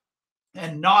tough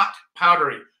and not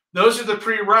powdery. Those are the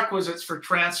prerequisites for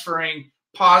transferring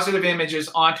positive images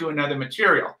onto another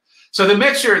material. So the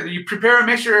mixture, you prepare a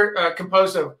mixture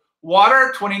composed of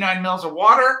water, 29 mils of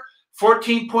water,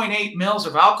 14.8 mils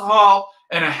of alcohol,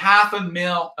 and 1/2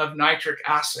 mil of nitric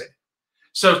acid.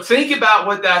 So think about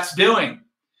what that's doing.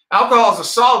 Alcohol is a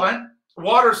solvent,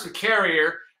 water is the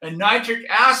carrier, and nitric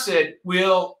acid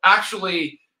will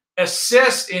actually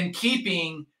assist in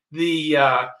keeping the,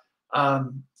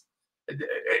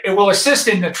 it will assist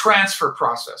in the transfer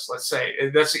process, let's say.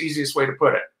 That's the easiest way to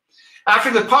put it.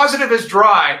 After the positive is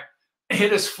dry,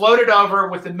 it is floated over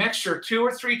with the mixture 2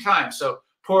 or 3 times. So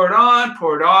pour it on,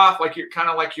 pour it off, like you're kind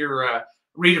of like you're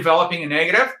redeveloping a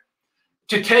negative,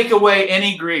 to take away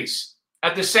any grease.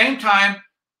 At the same time,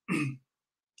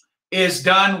 is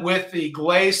done with the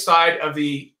glaze side of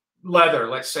the leather,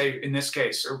 let's say in this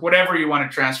case, or whatever you want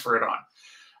to transfer it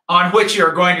on which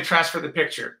you're going to transfer the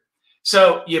picture.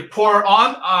 So you pour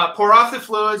off the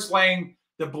fluids, laying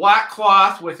the black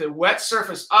cloth with a wet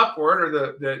surface upward, or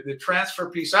the transfer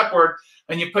piece upward,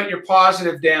 and you put your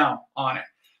positive down on it.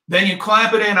 Then you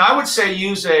clamp it in. I would say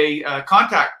use a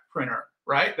contact printer,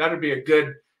 right? That would be a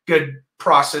good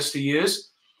process to use.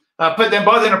 Put them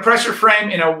both in a pressure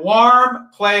frame in a warm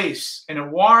place,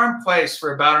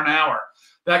 for about an hour.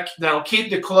 That'll keep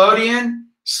the collodion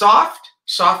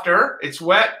softer. It's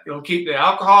wet. It'll keep the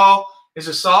alcohol is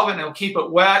a solvent. It'll keep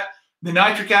it wet. The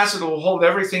nitric acid will hold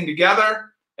everything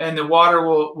together, and the water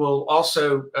will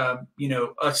also,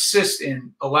 assist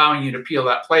in allowing you to peel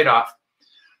that plate off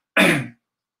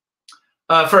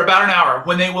for about an hour,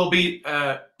 when they will be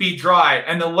dry,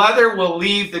 and the leather will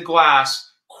leave the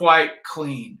glass quite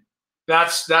clean.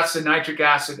 That's the nitric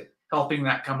acid helping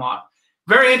that come off.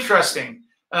 Very interesting.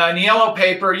 Niello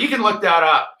paper, you can look that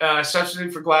up.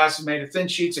 Substitute for glass is made of thin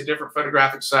sheets of different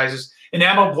photographic sizes,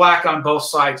 enamel black on both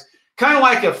sides. Kind of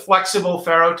like a flexible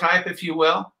ferrotype, if you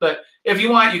will. But if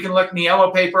you want, you can look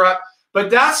Niello paper up. But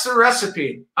that's the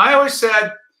recipe. I always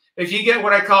said, if you get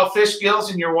what I call fish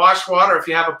gills in your wash water, if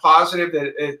you have a positive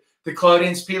that the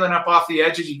collodion's peeling up off the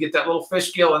edges, you get that little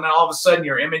fish gill, and then all of a sudden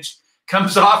your image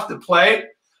comes off the plate.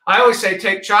 I always say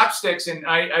take chopsticks, and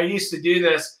I used to do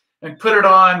this, and put it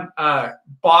on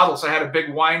bottles. I had a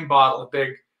big wine bottle, a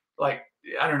big, like,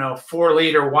 I don't know,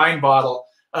 4-liter wine bottle,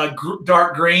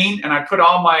 dark green, and I put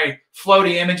all my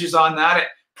floaty images on that.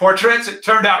 Portraits, it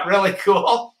turned out really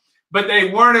cool, but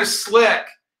they weren't as slick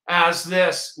as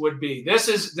this would be. This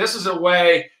is a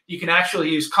way you can actually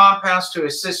use compounds to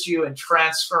assist you in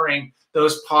transferring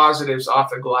those positives off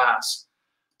the glass.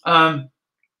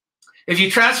 If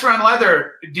you transfer on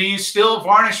leather, do you still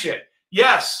varnish it?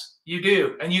 Yes, you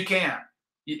do, and you can.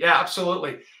 Yeah,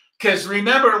 absolutely. Because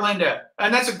remember, Linda,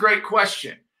 and that's a great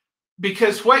question,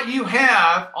 because what you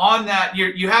have on that,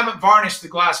 you haven't varnished the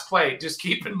glass plate. Just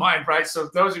keep in mind, right? So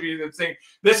those of you that think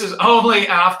this is only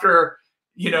after,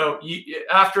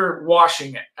 after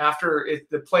washing it, after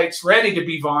the plate's ready to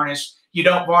be varnished, you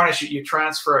don't varnish it, you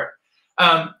transfer it.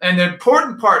 And the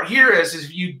important part here is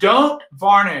if you don't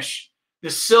varnish the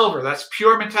silver, that's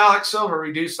pure metallic silver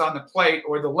reduced on the plate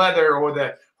or the leather or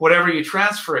the whatever you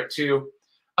transfer it to,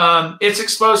 it's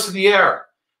exposed to the air.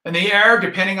 And the air,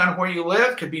 depending on where you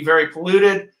live, could be very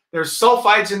polluted. There's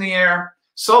sulfides in the air.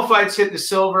 Sulfides hit the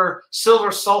silver. Silver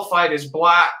sulfide is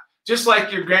black, just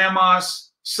like your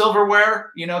grandma's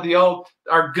silverware,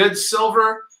 our good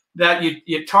silver that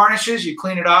it tarnishes, you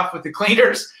clean it off with the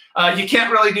cleaners. You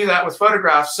can't really do that with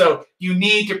photographs, so you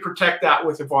need to protect that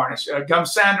with a varnish, a gum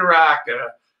sandarac,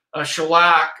 a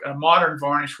shellac, a modern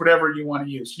varnish, whatever you want to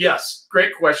use. Yes,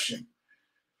 great question.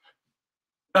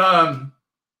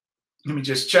 Let me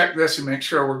just check this and make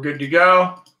sure we're good to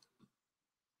go.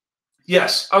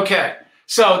 Yes, okay.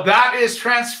 So that is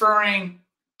transferring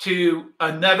to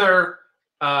another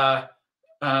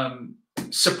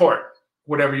support,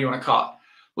 whatever you want to call it.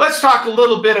 Let's talk a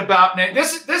little bit about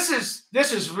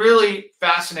this is really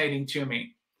fascinating to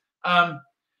me.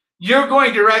 You're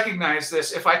going to recognize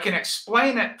this. If I can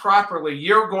explain it properly,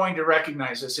 you're going to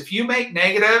recognize this. If you make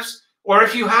negatives, or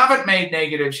if you haven't made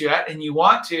negatives yet and you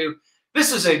want to,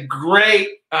 this is a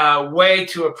great way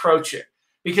to approach it,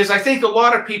 because I think a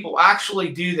lot of people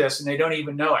actually do this and they don't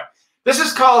even know it. This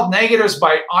is called negatives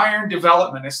by iron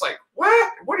development. It's like,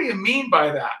 what? What do you mean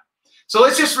by that? So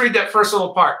let's just read that first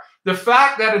little part. The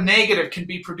fact that a negative can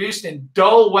be produced in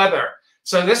dull weather.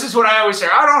 So this is what I always say.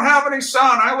 I don't have any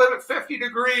sun. I live at 50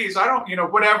 degrees. I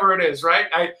don't, whatever it is, right?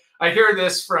 I hear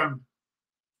this from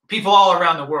people all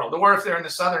around the world, or if they're in the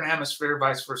Southern Hemisphere,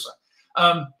 vice versa.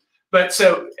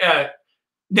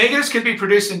 Negatives can be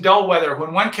produced in dull weather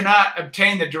when one cannot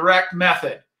obtain the direct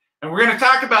method. And we're going to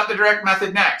talk about the direct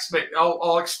method next, but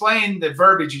I'll explain the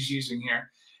verbiage he's using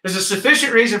here. There's a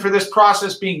sufficient reason for this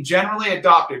process being generally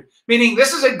adopted, meaning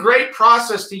this is a great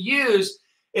process to use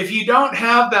if you don't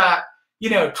have that,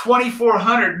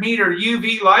 2,400 meter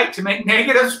UV light to make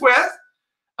negatives with.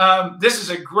 This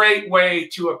is a great way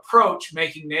to approach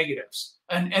making negatives.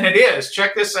 And it is.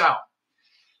 Check this out.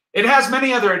 It has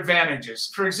many other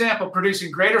advantages. For example,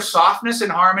 producing greater softness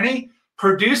and harmony,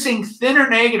 producing thinner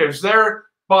negatives,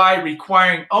 thereby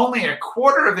requiring only a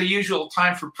quarter of the usual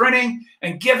time for printing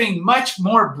and giving much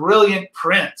more brilliant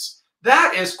prints.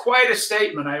 That is quite a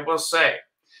statement, I will say.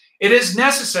 It is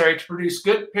necessary to produce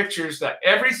good pictures that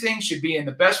everything should be in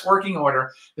the best working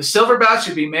order. The silver bath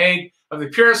should be made of the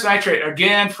purest nitrate,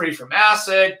 again, free from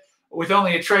acid, with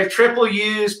only a triple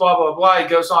use, blah, blah, blah. He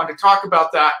goes on to talk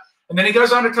about that. And then he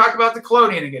goes on to talk about the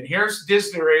collodion again. Here's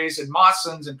Disney's and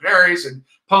Mossons and Perry's and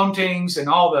Pontings and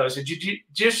all those. A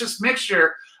judicious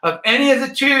mixture of any of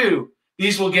the two,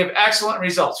 these will give excellent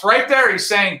results. Right there, he's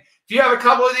saying, if you have a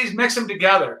couple of these, mix them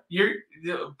together.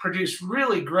 You'll produce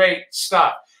really great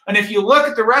stuff. And if you look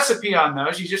at the recipe on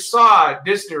those, you just saw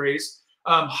Disney's,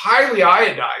 highly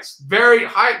iodized, very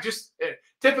high, just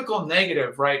typical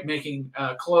negative, right, making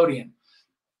collodion.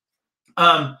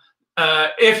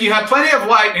 If you have plenty of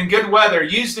light and good weather,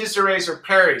 use Disney's or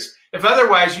Perry's. If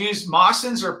otherwise, use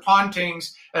Mossons or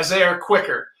Pontings, as they are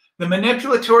quicker. The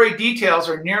manipulatory details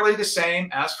are nearly the same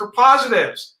as for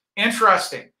positives.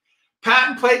 Interesting.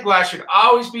 Patent plate glass should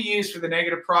always be used for the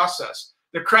negative process.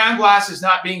 The crown glass is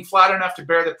not being flat enough to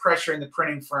bear the pressure in the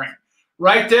printing frame.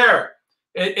 Right there,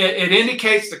 it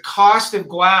indicates the cost of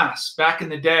glass back in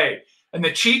the day. And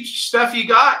the cheap stuff you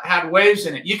got had waves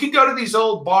in it. You can go to these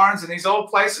old barns and these old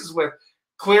places with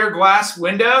clear glass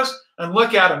windows and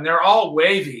look at them. They're all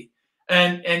wavy.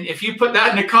 And if you put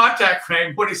that in a contact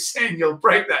frame, what he's saying, you'll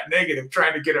break that negative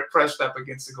trying to get it pressed up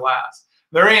against the glass.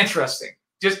 Very interesting.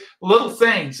 Just little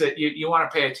things that you want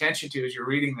to pay attention to as you're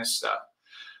reading this stuff.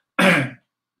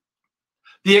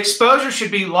 The exposure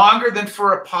should be longer than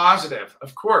for a positive,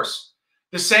 of course.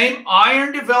 The same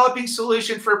iron developing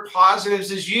solution for positives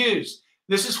is used.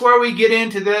 This is where we get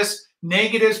into this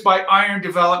negatives by iron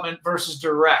development versus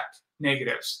direct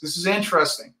negatives. This is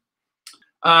interesting.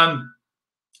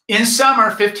 In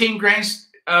summer, 15 grains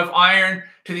of iron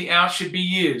to the ounce should be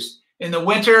used. In the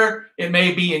winter, it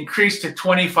may be increased to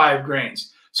 25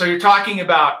 grains. So you're talking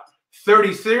about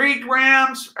 33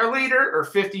 grams a liter or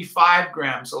 55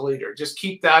 grams a liter. Just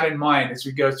keep that in mind as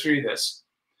we go through this.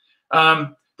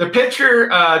 The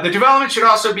development should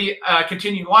also be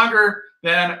continue longer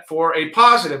than for a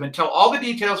positive until all the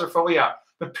details are fully out.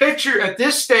 The picture at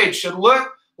this stage should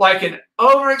look like an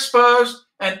overexposed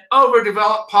and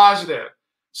overdeveloped positive.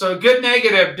 So a good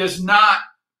negative does not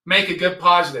make a good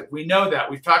positive. We know that.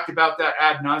 We've talked about that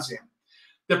ad nauseum.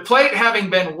 The plate, having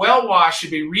been well washed, should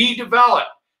be redeveloped.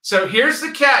 So here's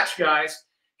the catch, guys.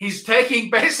 He's taking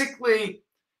basically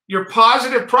your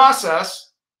positive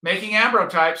process, making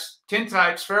ambrotypes,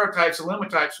 tintypes, ferrotypes,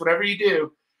 aluminotypes, whatever you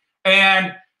do,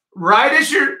 and right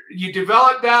as you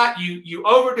develop that, you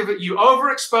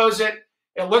overexpose it.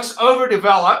 It looks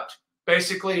overdeveloped.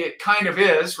 Basically, it kind of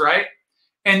is, right?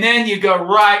 And then you go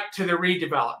right to the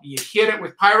redevelop. You hit it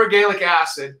with pyrogallic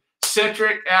acid,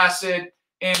 citric acid,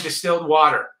 and distilled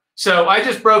water. So I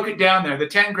just broke it down there. The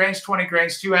 10 grains, 20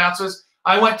 grains, 2 ounces.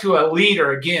 I went to a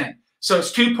liter again. So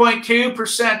it's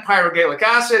 2.2% pyrogallic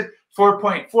acid,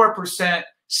 4.4%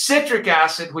 citric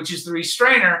acid, which is the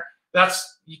restrainer.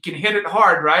 That's, you can hit it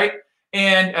hard, right?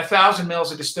 And 1,000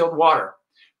 mils of distilled water.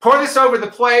 Pour this over the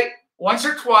plate once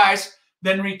or twice,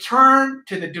 then return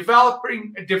to the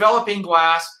developing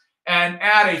glass and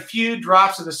add a few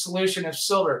drops of the solution of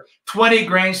silver, 20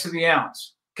 grains to the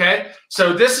ounce. Okay,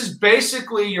 so this is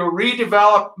basically your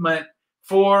redevelopment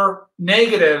for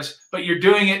negatives, but you're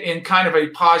doing it in kind of a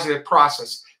positive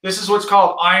process. This is what's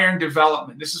called iron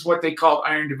development. This is what they call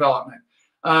iron development.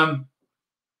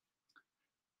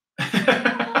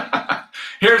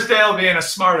 Here's Dale being a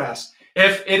smartass.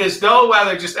 If it is dull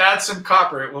weather, just add some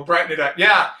copper. It will brighten it up.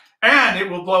 Yeah, and it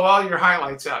will blow all your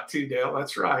highlights out too, Dale.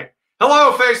 That's right.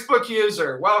 Hello, Facebook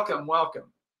user. Welcome,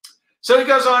 welcome. So he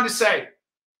goes on to say,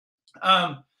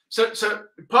 so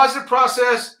positive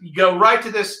process, you go right to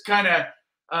this kind of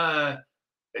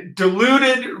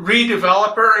diluted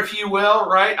redeveloper, if you will,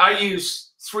 right? I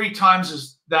use 3 times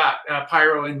as that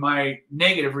pyro in my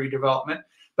negative redevelopment,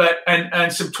 but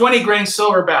and some 20 grain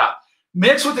silver bath.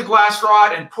 Mix with the glass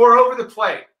rod and pour over the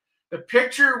plate. The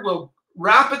picture will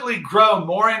rapidly grow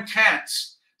more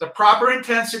intense, the proper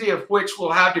intensity of which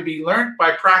will have to be learned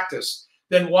by practice.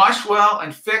 Then wash well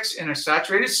and fix in a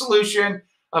saturated solution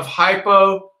of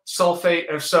hyposulfate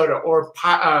of soda, or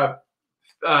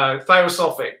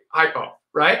thiosulfate, hypo,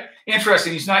 right?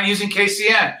 Interesting. He's not using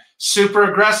KCN.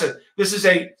 Super aggressive. This is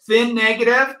a thin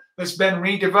negative that's been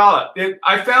redeveloped.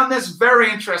 I found this very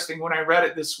interesting when I read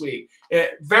it this week.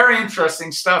 Very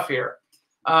interesting stuff here.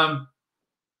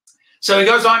 So he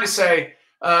goes on to say,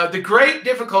 the great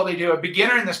difficulty to a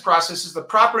beginner in this process is the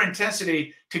proper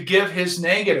intensity to give his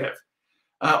negative,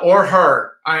 or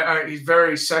her. He's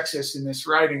very sexist in this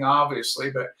writing,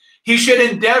 obviously, but he should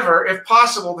endeavor, if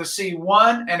possible, to see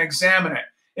one and examine it.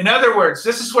 In other words,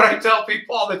 this is what I tell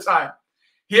people all the time.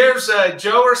 Here's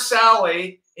Joe or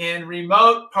Sally in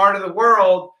remote part of the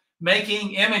world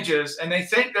making images, and they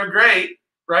think they're great,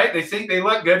 right? They think they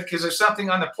look good because there's something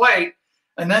on the plate,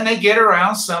 and then they get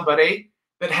around somebody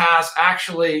that has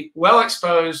actually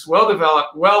well-exposed,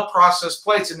 well-developed, well-processed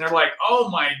plates, and they're like, oh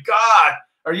my God,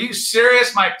 are you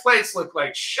serious? My plates look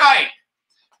like shite.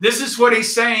 This is what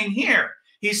he's saying here.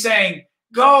 He's saying,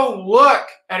 go look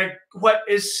at what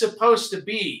is supposed to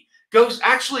be. Go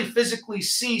actually physically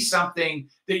see something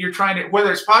that you're trying to,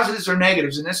 whether it's positives or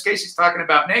negatives. In this case, he's talking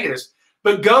about negatives.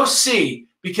 But go see,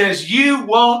 because you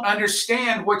won't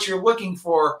understand what you're looking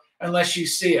for unless you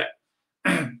see it.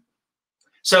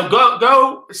 So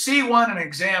go see one and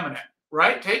examine it,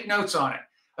 right? Take notes on it.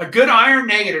 A good iron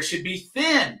negative should be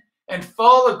thin and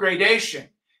full of gradation.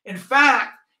 In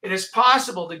fact, it is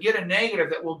possible to get a negative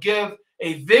that will give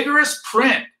a vigorous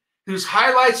print whose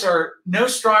highlights are no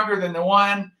stronger than the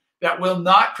one that will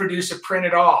not produce a print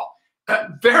at all.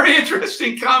 Very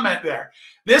interesting comment there.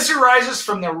 This arises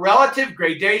from the relative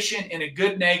gradation in a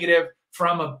good negative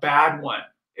from a bad one.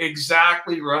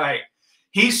 Exactly right.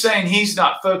 He's saying he's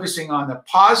not focusing on the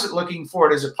positive, looking for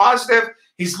it as a positive.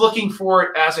 He's looking for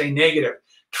it as a negative.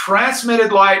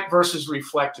 Transmitted light versus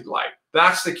reflected light.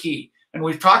 That's the key. And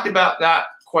we've talked about that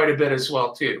quite a bit as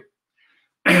well, too.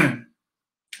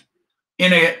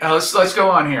 Let's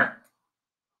go on here.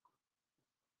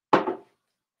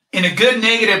 In a good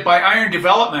negative by iron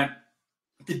development,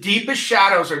 the deepest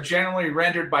shadows are generally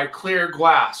rendered by clear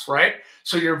glass, right?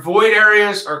 So your void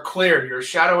areas are clear. Your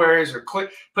shadow areas are clear.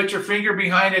 Put your finger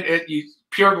behind it,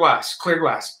 pure glass, clear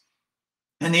glass.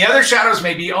 And the other shadows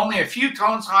may be only a few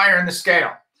tones higher in the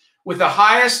scale. With the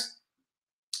highest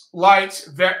lights,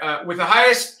 with the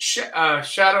highest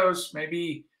shadows,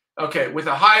 maybe, okay, with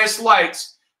the highest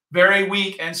lights, very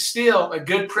weak, and still a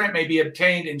good print may be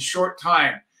obtained in short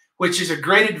time, which is a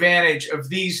great advantage of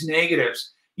these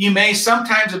negatives. You may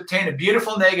sometimes obtain a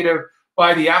beautiful negative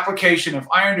by the application of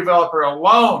iron developer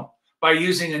alone by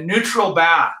using a neutral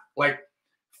bath, like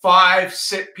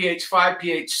pH 5,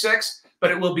 pH 6,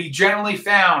 but it will be generally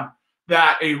found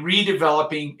that a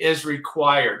redeveloping is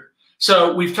required.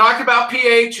 So we've talked about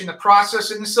pH and the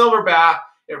process in the silver bath.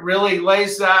 It really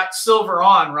lays that silver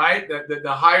on, right?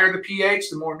 The higher the pH,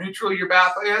 the more neutral your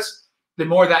bath is, the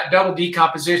more that double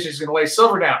decomposition is going to lay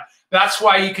silver down. That's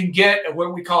why you can get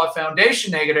what we call a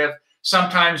foundation negative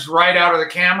sometimes right out of the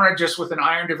camera just with an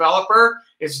iron developer.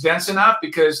 It's dense enough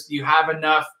because you have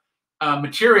enough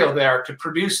material there to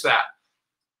produce that.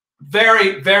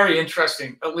 Very, very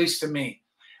interesting, at least to me.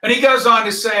 And he goes on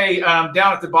to say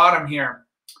down at the bottom here,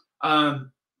 the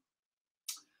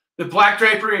black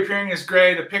drapery appearing as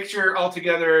gray, the picture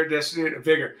altogether destitute of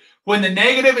vigor. When the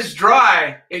negative is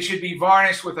dry, it should be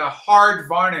varnished with a hard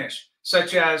varnish,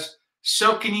 such as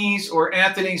Saucony's or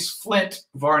Anthony's Flint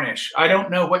varnish. I don't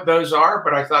know what those are,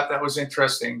 but I thought that was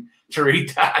interesting to read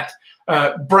that.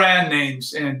 Brand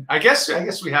names, and I guess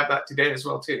we have that today as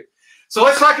well too. So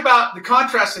let's talk about the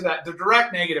contrast of that, the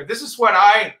direct negative. This is what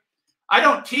I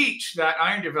don't teach that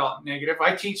iron development negative.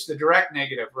 I teach the direct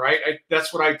negative, right?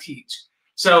 That's what I teach.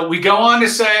 So we go on to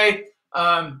say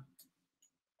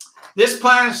this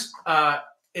plan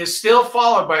is still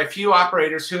followed by a few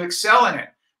operators who excel in it.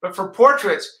 But for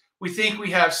portraits, we think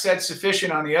we have said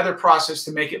sufficient on the other process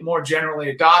to make it more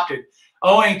generally adopted,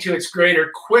 owing to its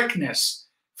greater quickness.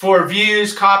 For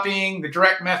views, copying, the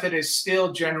direct method is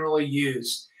still generally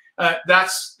used.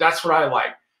 That's what I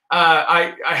like.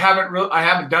 I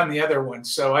haven't done the other one,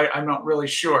 so I'm not really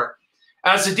sure.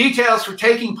 As the details for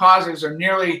taking positives are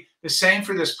nearly the same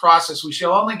for this process, we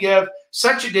shall only give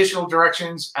such additional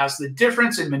directions as the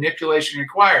difference in manipulation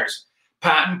requires.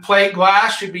 Patent plate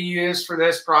glass should be used for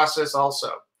this process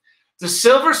also. The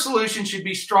silver solution should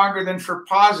be stronger than for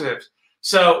positives.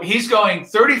 So he's going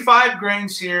 35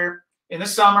 grains here in the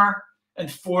summer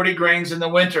and 40 grains in the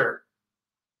winter,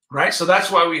 right? So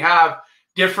that's why we have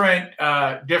different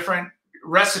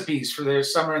recipes for the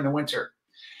summer and the winter.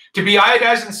 To be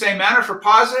iodized in the same manner for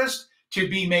positives, to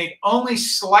be made only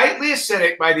slightly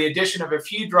acidic by the addition of a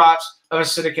few drops of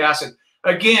acetic acid.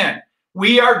 Again,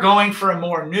 we are going for a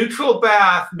more neutral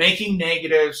bath, making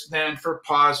negatives than for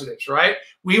positives, right?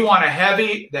 We want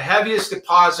the heaviest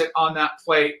deposit on that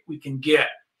plate we can get.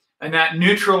 And that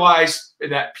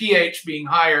that pH being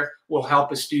higher will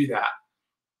help us do that.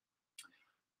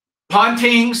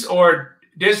 Pontines or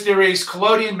Disderi's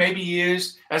collodion may be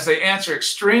used as they answer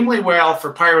extremely well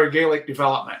for pyrogallic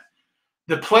development.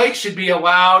 The plate should be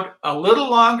allowed a little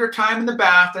longer time in the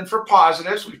bath than for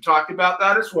positives. We've talked about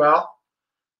that as well.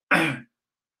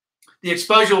 The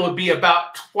exposure will be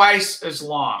about twice as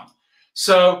long.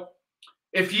 So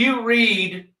if you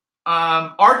read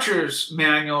Archer's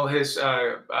manual, his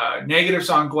negatives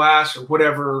on glass or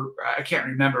whatever, I can't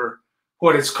remember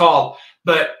what it's called,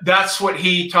 but that's what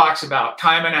he talks about,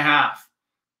 time and a half,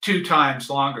 2 times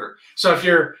longer. So if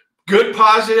your good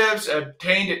positives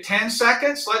obtained at 10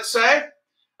 seconds, let's say,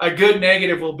 a good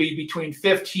negative will be between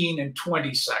 15 and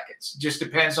 20 seconds. It just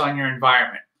depends on your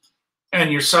environment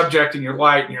and your subject and your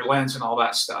light and your lens and all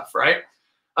that stuff, right?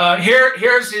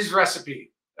 Here's his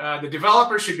recipe. The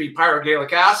developer should be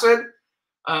pyrogallic acid,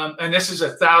 and this is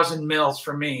 1,000 mils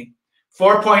for me.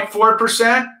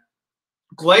 4.4%,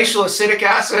 glacial acetic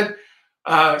acid,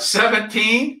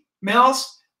 17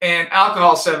 mils, and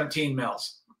alcohol 17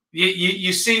 mils.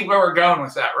 You see where we're going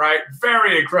with that, right?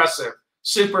 Very aggressive,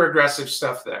 super aggressive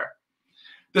stuff there.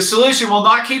 The solution will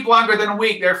not keep longer than a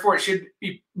week, therefore it should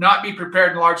not be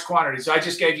prepared in large quantities. I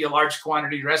just gave you a large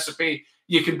quantity recipe.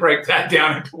 You can break that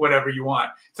down into whatever you want.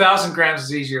 1,000 grams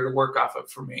is easier to work off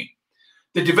of for me.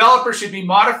 The developer should be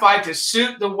modified to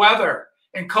suit the weather.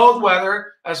 In cold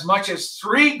weather, as much as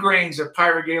 3 grains of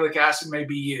pyrogallic acid may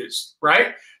be used,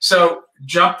 right? So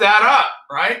jump that up,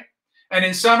 right? And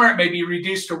in summer, it may be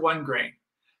reduced to 1 grain.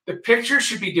 The picture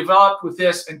should be developed with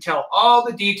this until all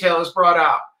the detail is brought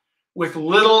out with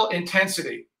little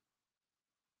intensity.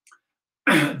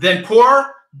 Then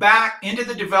pour back into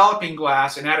the developing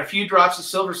glass and add a few drops of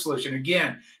silver solution.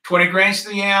 Again, 20 grains to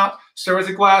the ounce, stir with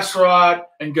a glass rod,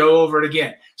 and go over it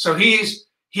again. So he's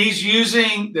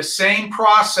using the same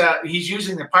process. He's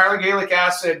using the pyrogallic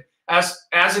acid as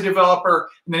a developer,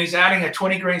 and then he's adding a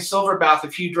 20 grain silver bath, a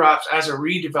few drops as a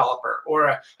redeveloper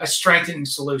or a strengthening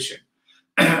solution.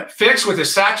 Fix with a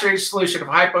saturated solution of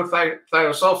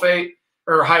hypothiosulfate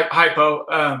or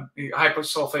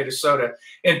hyposulfate of soda,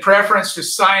 in preference to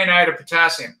cyanide of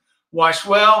potassium. Wash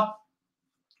well,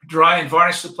 dry, and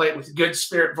varnish the plate with good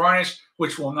spirit varnish,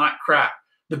 which will not crack.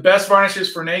 The best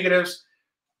varnishes for negatives,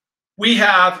 we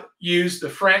have used the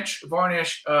French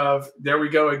varnish of, there we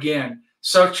go again,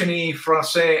 Saucony,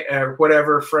 Francais, or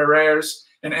whatever, Frères,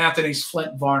 and Anthony's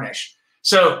Flint varnish.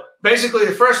 So basically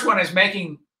the first one is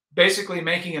making an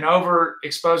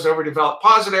overexposed, overdeveloped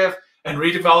positive and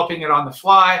redeveloping it on the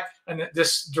fly. And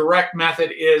this direct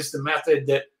method is the method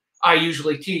that I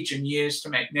usually teach and use to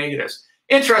make negatives.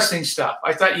 Interesting stuff.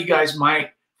 I thought you guys might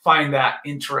find that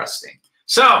interesting.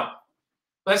 So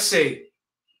let's see.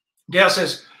 Dale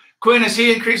says, Quinn, as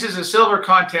he increases the silver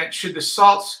content, should the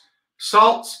salts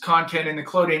content in the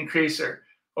collodion increase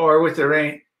or with the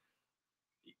rain?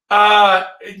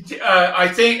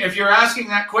 I think if you're asking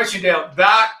that question, Dale,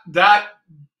 that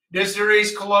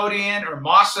Desideries collodion or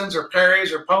Mossons or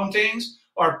Perries or Pontines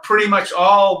are pretty much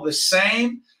all the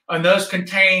same, and those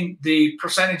contain the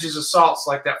percentages of salts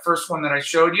like that first one that I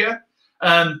showed you.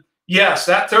 Yes,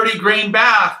 that 30 grain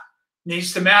bath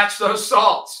needs to match those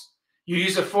salts. You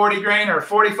use a 40 grain or a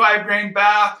 45 grain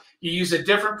bath, you use a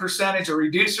different percentage of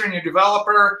reducer in your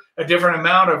developer, a different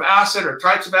amount of acid or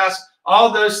types of acid.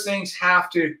 All those things have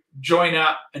to join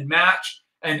up and match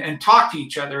and talk to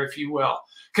each other, if you will.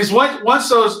 Because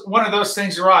once one of those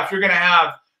things are off, you're going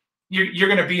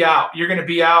to be out. You're going to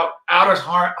be out of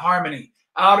harmony,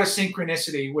 out of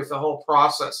synchronicity with the whole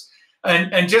process.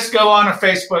 And just go on a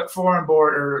Facebook forum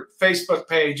board or Facebook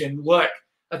page and look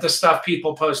at the stuff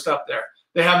people post up there.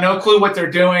 They have no clue what they're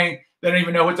doing. They don't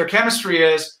even know what their chemistry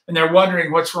is, and they're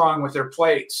wondering what's wrong with their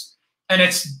plates. And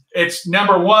it's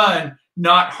number one,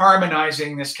 not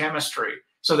harmonizing this chemistry.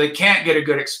 So they can't get a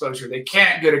good exposure. They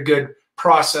can't get a good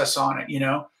process on it, you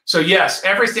know? So yes,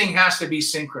 everything has to be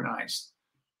synchronized,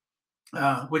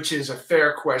 which is a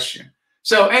fair question.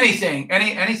 So anything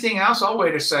else? I'll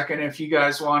wait a second if you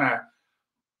guys want to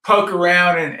poke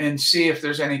around and see if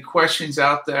there's any questions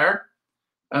out there.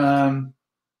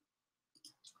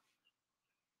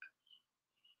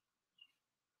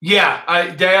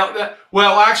 Yeah, Dale,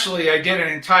 well, actually, I did an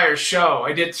entire show.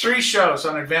 I did 3 shows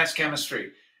on advanced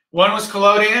chemistry. One was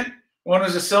collodion, one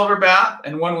was a silver bath,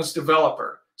 and one was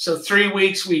developer. So 3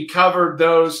 weeks we covered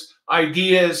those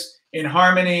ideas in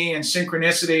harmony and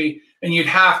synchronicity, and you'd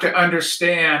have to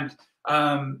understand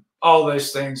all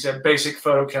those things, basic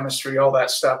photochemistry, all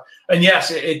that stuff. And yes,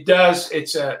 it does.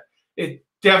 It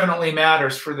definitely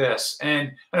matters for this,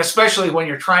 and especially when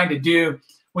you're trying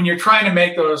to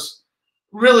make those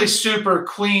really super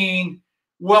clean,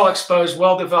 well-exposed,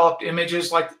 well-developed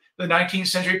images like the 19th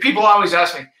century. People always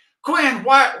ask me, Quinn,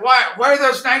 why are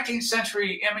those 19th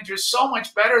century images so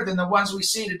much better than the ones we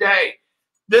see today?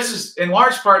 This is, in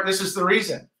large part, this is the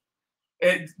reason.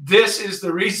 This is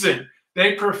the reason.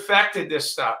 They perfected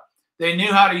this stuff. They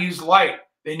knew how to use light.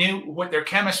 They knew what their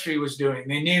chemistry was doing.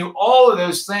 They knew all of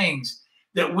those things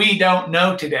that we don't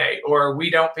know today or we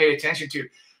don't pay attention to.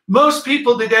 Most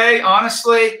people today,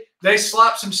 honestly, they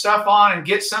slap some stuff on and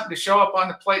get something to show up on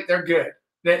the plate, they're good.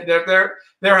 They're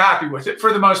happy with it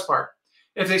for the most part.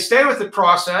 If they stay with the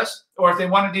process, or if they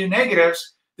want to do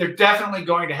negatives, they're definitely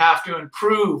going to have to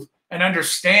improve and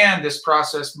understand this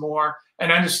process more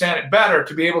and understand it better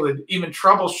to be able to even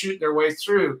troubleshoot their way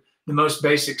through the most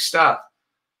basic stuff.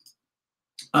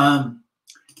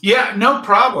 Yeah, no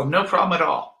problem at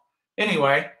all.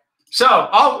 Anyway, so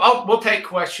we'll take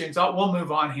questions. We'll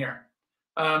move on here.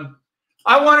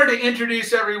 I wanted to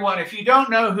introduce everyone. If you don't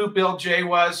know who Bill J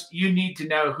was, you need to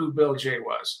know who Bill J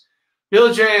was.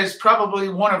 Bill J is probably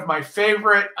one of my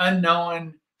favorite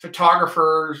unknown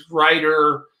photographers,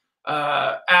 writer,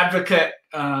 advocate,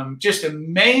 just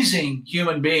amazing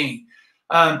human being.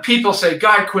 People say,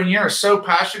 God, Quinn, you're so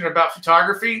passionate about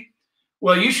photography.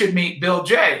 Well, you should meet Bill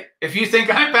J. If you think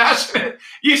I'm passionate,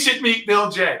 you should meet Bill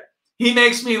J. He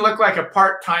makes me look like a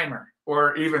part-timer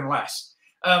or even less.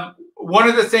 One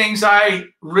of the things I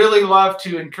really love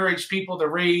to encourage people to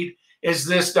read is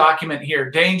this document here,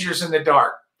 Dangers in the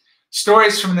Dark,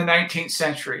 Stories from the 19th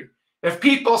Century. If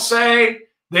people say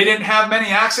they didn't have many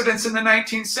accidents in the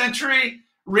 19th century,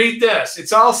 read this.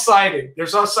 It's all cited.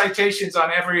 There's all citations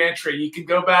on every entry. You can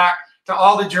go back to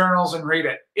all the journals and read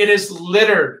it. It is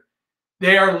littered.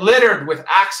 They are littered with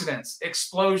accidents,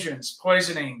 explosions,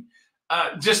 poisoning,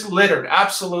 just littered,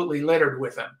 absolutely littered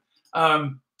with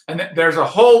them. And there's a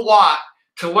whole lot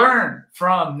to learn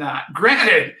from that.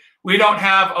 Granted, we don't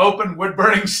have open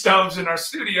wood-burning stoves in our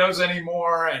studios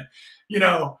anymore. And, you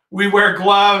know, we wear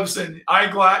gloves and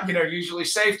eyeglass, you know, usually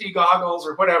safety goggles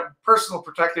or whatever, personal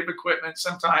protective equipment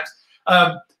sometimes.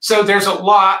 So there's a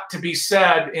lot to be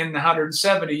said in the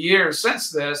 170 years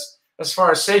since this, as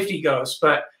far as safety goes.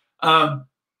 But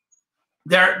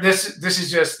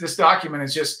this document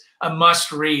is just a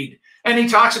must read. And he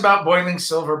talks about boiling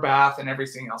silver bath and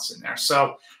everything else in there.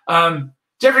 So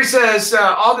Jeffrey says,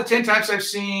 all the tintypes I've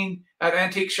seen at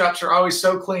antique shops are always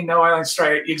so clean, no island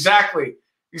stripe. Exactly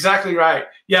right.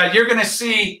 Yeah, you're going to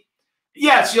see,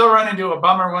 yes, you'll run into a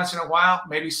bummer once in a while,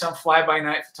 maybe some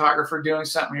fly-by-night photographer doing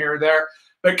something here or there.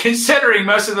 But considering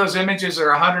most of those images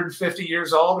are 150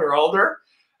 years old or older,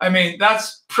 I mean,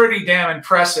 that's pretty damn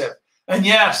impressive. And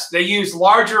yes, they use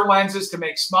larger lenses to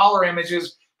make smaller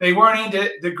images. They weren't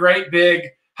into the great big,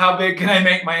 how big can I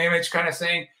make my image kind of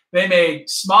thing. They made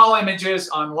small images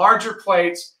on larger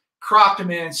plates, cropped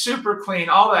them in, super clean,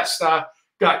 all that stuff.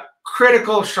 Got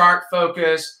critical, sharp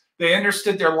focus. They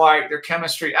understood their light, their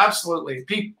chemistry. Absolutely.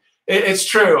 It's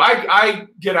true. I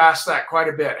get asked that quite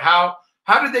a bit. How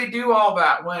did they do all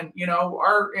that when, you know,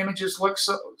 our images look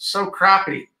so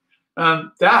crappy?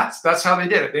 That's how they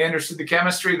did it. They understood the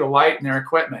chemistry, the light, and their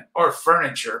equipment, or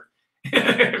furniture,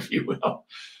 if you will.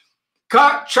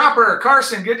 Chopper,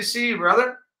 Carson, good to see you,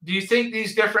 brother. Do you think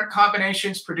these different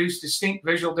combinations produce distinct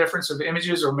visual difference of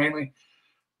images, or mainly?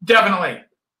 Definitely.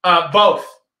 Both.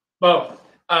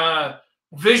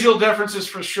 Visual differences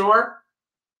for sure.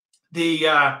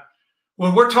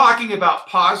 When we're talking about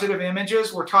positive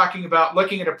images, we're talking about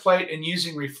looking at a plate and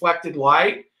using reflected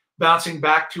light bouncing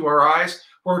back to our eyes.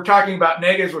 When we're talking about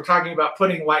negatives, we're talking about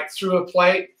putting light through a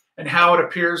plate and how it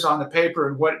appears on the paper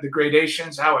and what the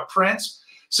gradations, how it prints.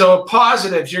 So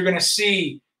positives, you're going to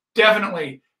see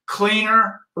definitely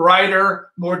cleaner,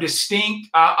 brighter, more distinct.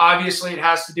 Obviously, it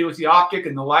has to do with the optic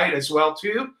and the light as well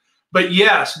too. But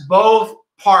yes, both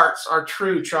parts are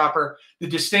true, Chopper. The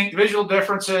distinct visual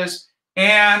differences,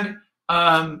 and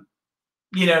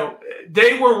you know,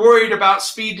 they were worried about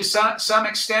speed to some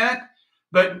extent,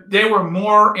 but they were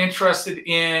more interested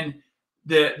in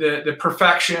the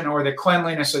perfection or the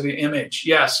cleanliness of the image.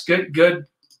 Yes, good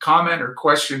comment or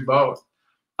question, both.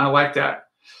 I like that.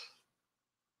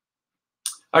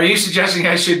 Are you suggesting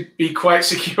I should be quite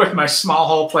secure with my small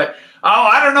hole plate? Oh,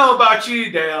 I don't know about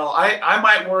you, Dale. I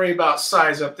might worry about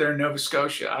size up there in Nova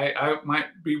Scotia. I might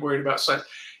be worried about size.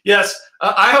 Yes,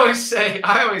 I always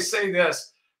say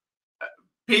this.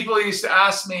 People used to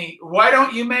ask me, why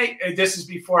don't you make, this is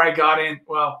before I got in,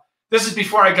 well, this is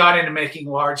before I got into making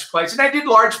large plates. And I did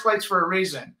large plates for a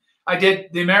reason. I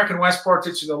did the American West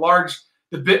portraits,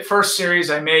 the first series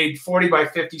I made 40 by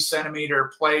 50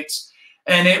 centimeter plates.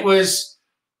 And it was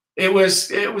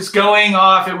going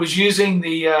off. It was using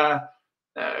the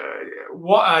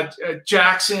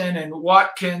Jackson and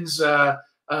Watkins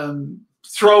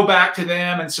throwback to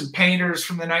them, and some painters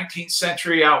from the 19th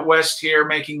century out west here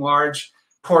making large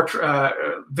portrait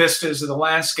vistas of the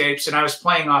landscapes, and I was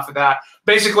playing off of that.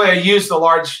 Basically, I used the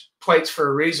large plates for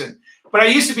a reason. But I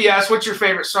used to be asked, what's your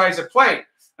favorite size of plate?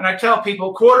 And I tell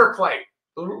people quarter plate,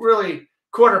 really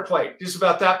quarter plate, just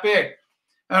about that big.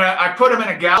 And I put them in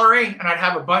a gallery, and I'd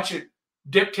have a bunch of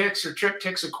diptychs or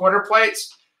triptychs of quarter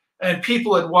plates, and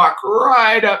people would walk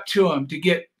right up to them to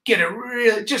get it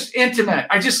really just intimate.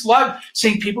 I just love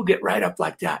seeing people get right up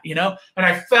like that, you know? And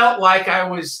I felt like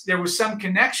there was some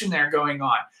connection there going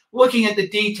on, looking at the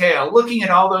detail, looking at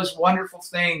all those wonderful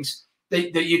things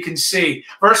that you can see,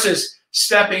 versus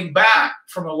stepping back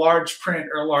from a large print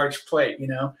or a large plate, you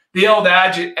know? The old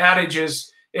adage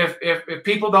is, if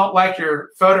people don't like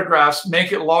your photographs,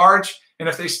 make it large, and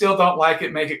if they still don't like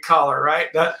it, make it color, right?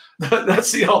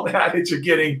 That's the old adage of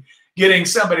getting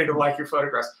somebody to like your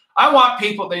photographs. I want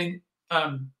people to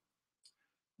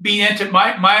be intimate.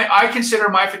 I consider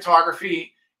my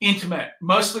photography intimate,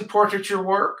 mostly portraiture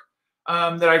work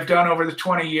that I've done over the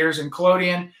 20 years in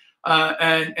collodion,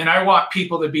 and I want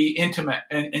people to be intimate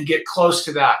and get close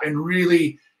to that and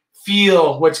really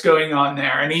feel what's going on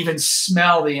there, and even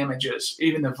smell the images,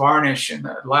 even the varnish and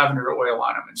the lavender oil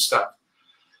on them and stuff.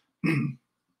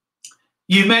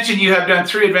 You mentioned you have done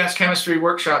 3 advanced chemistry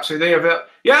workshops. Are they available?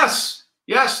 Yes,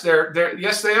 yes,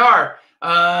 yes, they are.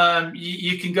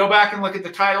 You can go back and look at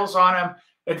the titles on them.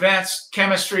 Advanced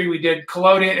chemistry, we did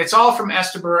collodion. It's all from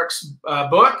Esteberg's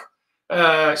book,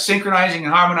 synchronizing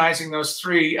and harmonizing those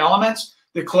 3 elements: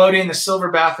 the collodion, the silver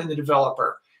bath, and the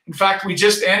developer. In fact, we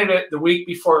just ended it the week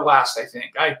before last, I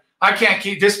think. I can't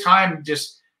keep this time.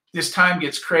 This time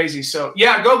gets crazy. So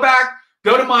yeah, go back.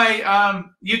 Go to my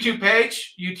YouTube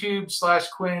page,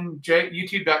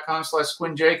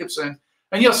 youtube.com/Quinn Jacobson,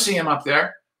 and you'll see him up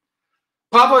there.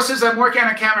 Pablo says, I'm working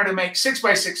on a camera to make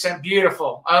 6x6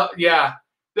 beautiful. Yeah.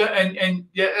 And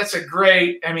yeah, that's a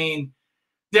great, I mean,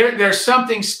 there's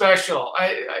something special.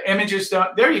 Images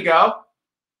don't, there you go.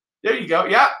 There you go.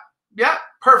 Yeah. Yeah.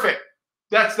 Perfect.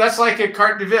 That's like a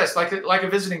carte de visite, like a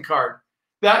visiting card.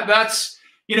 That's,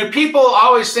 you know, people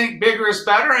always think bigger is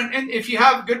better, and if you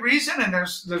have good reason, and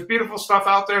there's beautiful stuff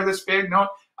out there that's big, no,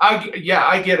 yeah,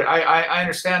 I get it. I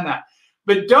understand that.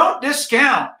 But don't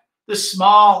discount the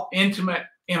small, intimate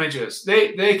images.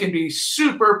 They can be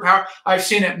super powerful. I've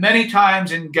seen it many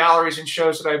times in galleries and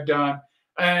shows that I've done,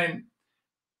 and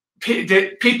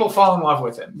people fall in love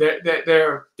with them.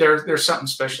 There's something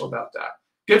special about that.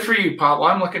 Good for you, Pablo.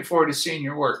 I'm looking forward to seeing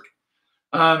your work.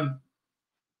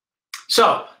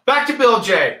 So back to Bill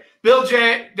J. Bill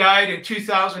J died in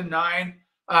 2009.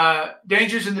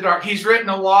 Dangers in the Dark. He's written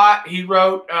a lot. He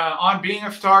wrote On Being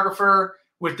a Photographer,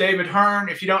 with David Hearn.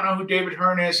 If you don't know who David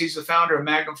Hearn is, he's the founder of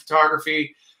Magnum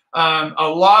Photography. A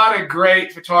lot of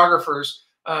great photographers.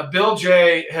 Bill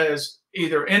J has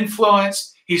either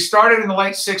influenced, he started in the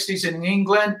late 60s in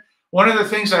England. One of the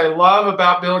things I love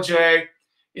about Bill J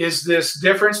is this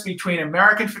difference between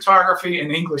American photography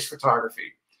and English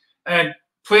photography. And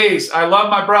please, I love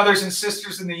my brothers and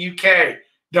sisters in the UK.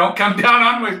 Don't come down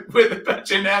on with a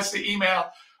bunch of nasty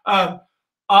email.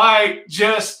 I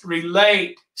just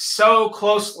relate so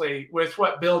closely with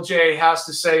what Bill J has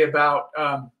to say about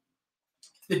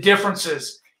the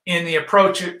differences in the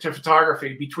approach to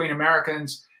photography between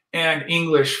Americans and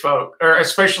English folk, or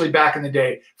especially back in the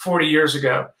day, 40 years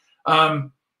ago.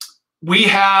 We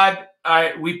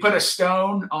put a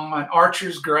stone on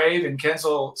Archer's grave in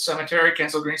Kensal Cemetery,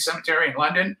 Kensal Green Cemetery in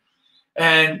London.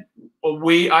 And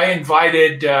I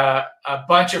invited a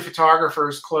bunch of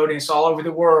photographers, collodionists all over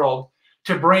the world,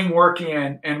 to bring work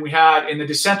in. And we had, in the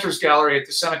Dissenters Gallery at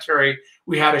the cemetery,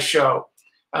 we had a show,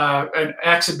 an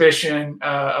exhibition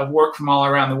of work from all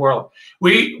around the world.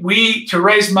 To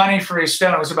raise money for his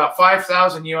stone, it was about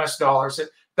 5,000 US dollars, at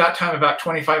that time about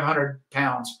 2,500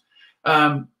 pounds.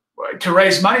 To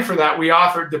raise money for that, we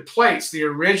offered the plates, the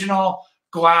original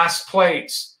glass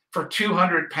plates, for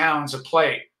 200 pounds a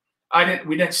plate.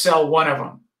 We didn't sell one of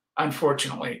them,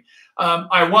 unfortunately.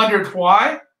 I wondered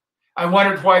why. I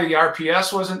wondered why the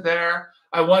RPS wasn't there.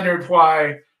 I wondered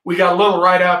why. We got a little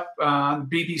write-up on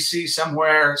BBC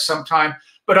somewhere, sometime,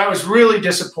 but I was really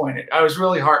disappointed. I was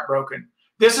really heartbroken.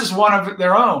 This is one of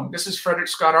their own. This is Frederick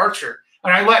Scott Archer.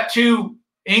 And I let two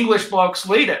English blokes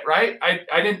lead it, right?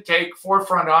 I didn't take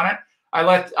forefront on it. I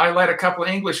let a couple of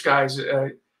English guys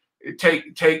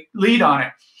take lead on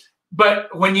it.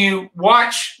 But when you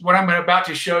watch what I'm about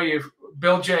to show you,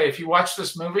 Bill J, if you watch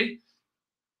this movie,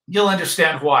 you'll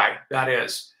understand why that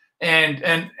is.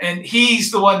 And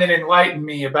he's the one that enlightened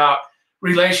me about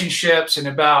relationships and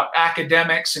about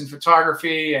academics and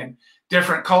photography and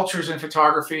different cultures in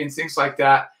photography and things like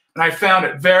that. And I found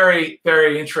it very,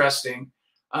 very interesting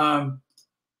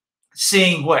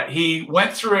seeing what he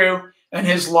went through in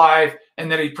his life and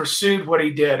that he pursued what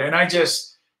he did. And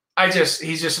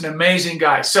he's just an amazing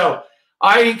guy. So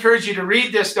I encourage you to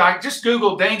read this doc. Just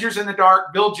Google Dangers in the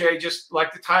Dark, Bill J, just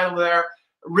like the title there.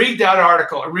 Read that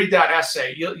article, read that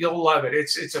essay. You'll love it.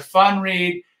 It's a fun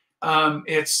read.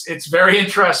 It's very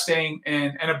interesting,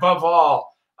 and above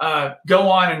all, go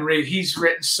on and read. He's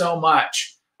written so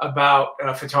much about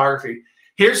photography.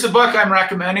 Here's the book I'm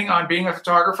recommending on being a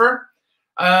photographer.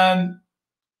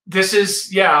 This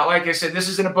is, like I said, this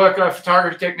isn't a book of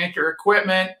photography technique or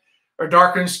equipment or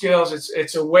darkroom skills.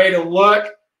 It's a way to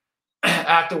look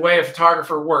at the way a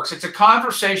photographer works. It's a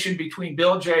conversation between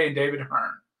Bill J and David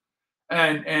Hearn.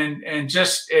 And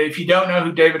just, if you don't know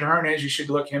who David Hearn is, you should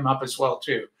look him up as well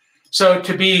too. So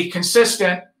to be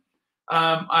consistent,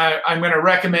 I'm going to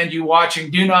recommend you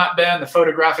watching Do Not Bend: The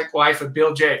Photographic Life of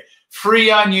Bill J. Free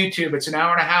on YouTube. It's an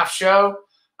hour-and-a-half show.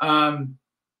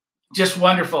 Just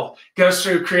wonderful. Goes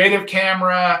through creative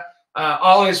camera,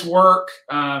 all his work,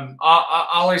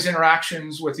 all his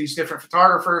interactions with these different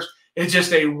photographers. It's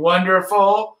just a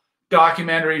wonderful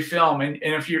documentary film. And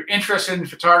if you're interested in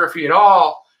photography at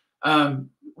all,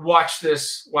 watch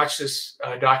this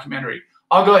documentary.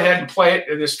 I'll go ahead and play it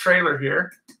in this trailer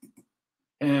here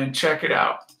and check it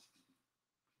out.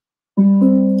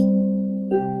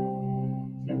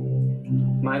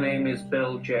 My name is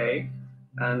Bill J,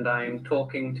 and I'm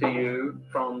talking to you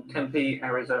from Tempe,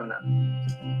 Arizona.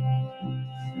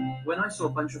 When I saw a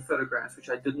bunch of photographs which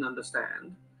I didn't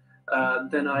understand,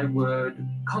 then I would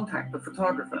contact the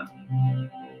photographer.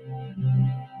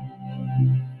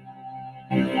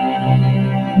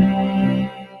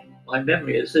 My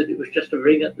memory is that it was just a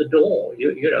ring at the door,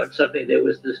 you know, and suddenly there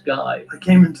was this guy. I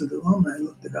came into the room and I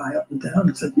looked the guy up and down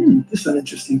and said, this is an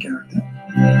interesting character.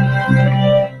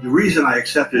 The reason I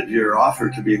accepted your offer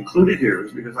to be included here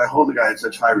is because I hold the guy in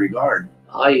such high regard.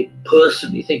 I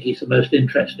personally think he's the most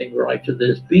interesting writer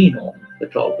there's been on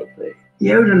photography.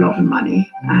 He owed a lot of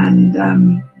money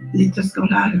and he just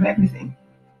got out of everything.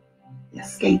 He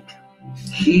escaped.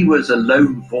 He was a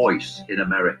lone voice in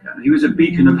America. He was a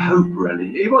beacon of hope,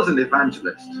 really. He was an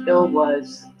evangelist. Bill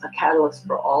was a catalyst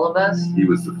for all of us. He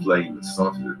was the flame that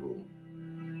started it all.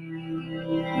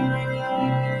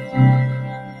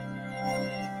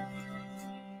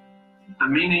 The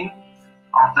meaning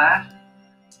of that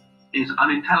is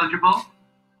unintelligible,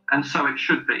 and so it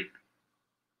should be.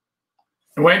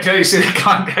 And wait until you see the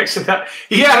context of that.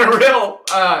 He had a real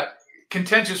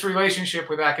contentious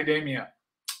relationship with academia.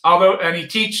 Although, and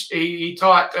he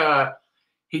taught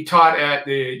at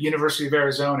the University of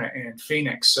Arizona in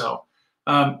Phoenix. So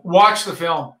Watch the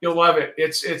film. You'll love it.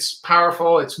 It's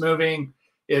powerful. It's moving.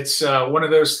 It's one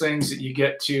of those things that you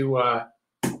get to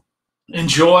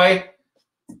enjoy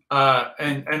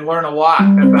and learn a lot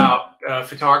about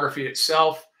photography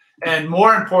itself, and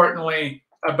more importantly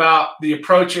about the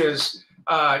approaches,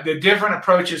 the different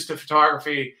approaches to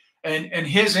photography, and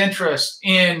his interest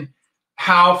in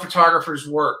how photographers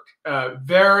work.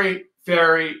 Very,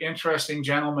 very interesting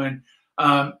gentleman.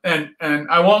 And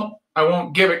I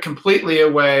won't give it completely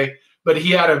away, but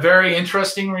he had a very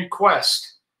interesting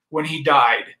request when he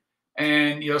died,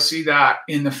 and you'll see that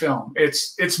in the film.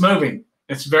 It's moving.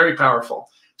 It's very powerful.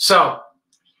 So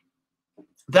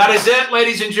that is it,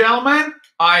 ladies and gentlemen.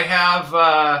 I have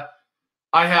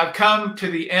come to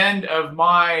the end of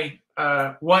my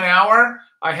 1 hour.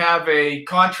 I have a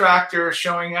contractor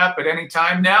showing up at any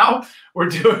time now. We're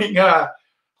doing let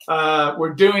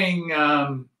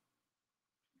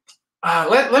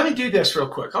me do this real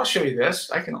quick. I'll show you this.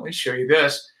 I can at least show you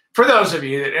this. For those of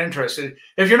you that are interested,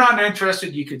 if you're not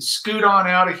interested, you can scoot on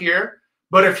out of here.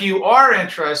 But if you are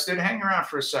interested, hang around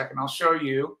for a second. I'll show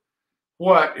you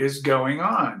what is going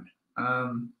on.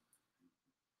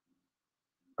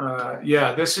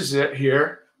 Yeah, this is it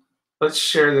here. Let's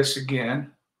share this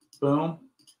again. Boom.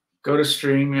 Go to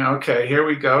stream. Okay, here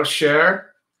we go.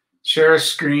 Share a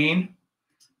screen.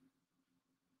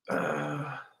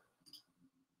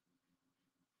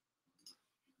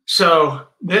 So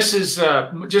this is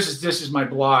this is my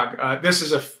blog. This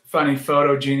is a funny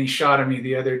photo Jeannie shot of me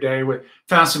the other day.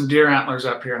 Found some deer antlers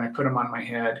up here, and I put them on my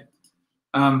head.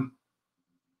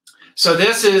 So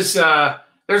this is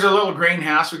there's a little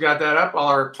greenhouse. We got that up. All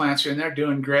our plants are in there,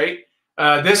 doing great.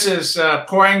 This is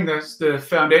pouring the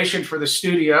foundation for the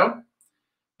studio.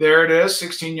 There it is,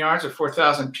 16 yards of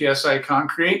 4,000 PSI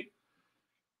concrete.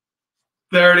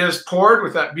 There it is, poured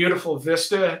with that beautiful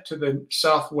vista to the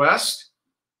southwest,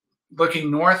 looking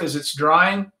north as it's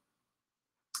drying.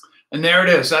 And there it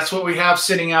is. That's what we have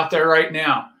sitting out there right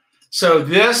now. So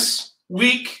this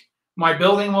week, my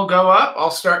building will go up.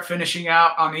 I'll start finishing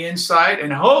out on the inside,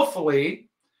 and hopefully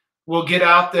we'll get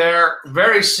out there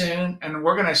very soon, and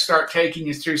we're going to start taking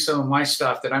you through some of my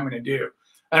stuff that I'm going to do.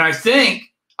 And I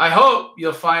hope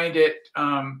you'll find it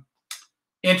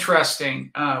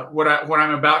interesting, what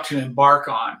I'm about to embark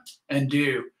on and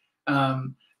do.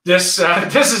 This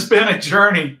has been a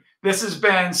journey. This has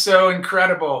been so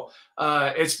incredible.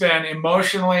 It's been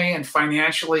emotionally and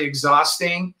financially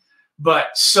exhausting, but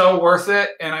so worth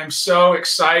it. And I'm so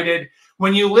excited.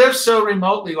 When you live so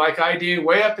remotely like I do,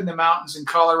 way up in the mountains in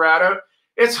Colorado,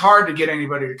 it's hard to get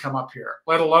anybody to come up here,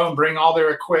 let alone bring all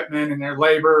their equipment and their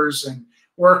laborers and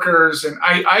workers. And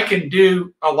I can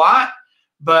do a lot,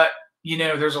 but you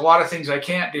know, there's a lot of things I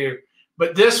can't do.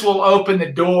 But this will open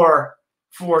the door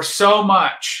for so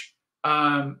much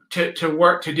to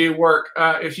do work.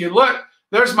 If you look,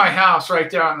 there's my house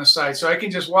right there on the side. So I can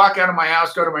just walk out of my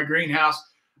house, go to my greenhouse.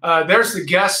 There's the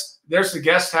guest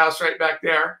house right back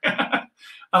there.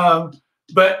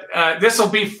 But this will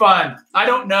be fun. I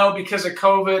don't know, because of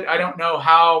COVID, I don't know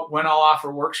when I'll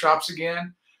offer workshops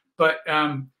again. But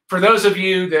for those of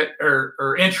you that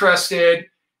are interested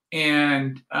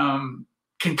and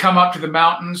can come up to the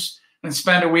mountains and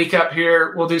spend a week up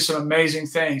here, we'll do some amazing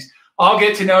things. I'll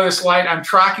get to know this light. I'm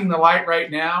tracking the light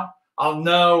right now. I'll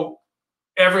know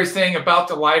everything about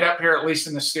the light up here, at least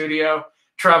in the studio.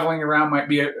 Traveling around might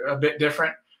be a bit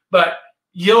different, but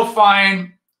you'll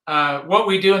find what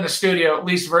we do in the studio, at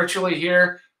least virtually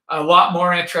here, a lot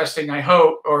more interesting, I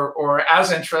hope, or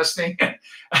as interesting,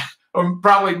 or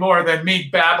probably more than me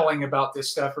babbling about this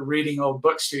stuff or reading old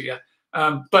books to you.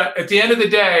 But at the end of the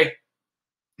day,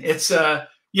 it's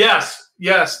yes,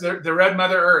 the Red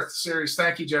Mother Earth series.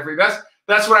 Thank you, Jeffrey.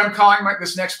 That's what I'm calling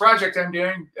this next project I'm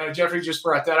doing. Jeffrey just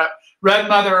brought that up. Red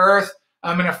Mother Earth.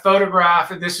 I'm going to photograph.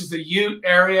 This is the Ute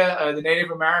area, the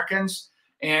Native Americans,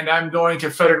 and I'm going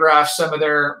to photograph some of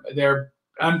their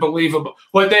unbelievable,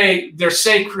 their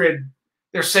sacred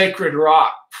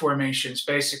rock formations,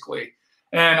 basically.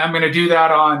 And I'm going to do that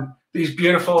on these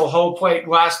beautiful whole plate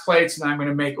glass plates, and I'm going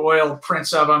to make oil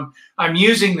prints of them. I'm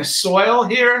using the soil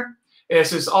here.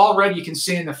 This is already, you can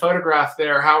see in the photograph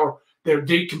there how their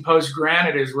decomposed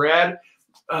granite is red.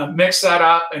 Mix that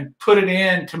up and put it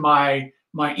into my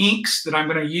inks that I'm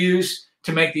going to use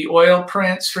to make the oil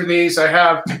prints for these. I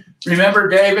have, remember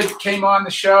David came on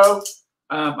the show.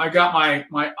 I got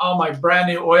all my brand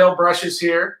new oil brushes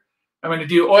here. I'm going to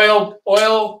do oil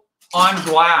on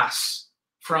glass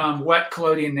from Wet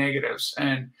Collodion negatives.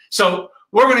 And so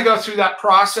we're going to go through that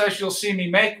process. You'll see me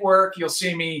make work. You'll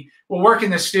see we'll work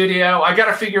in the studio. I got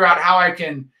to figure out how I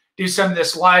can do some of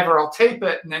this live, or I'll tape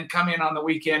it and then come in on the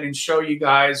weekend and show you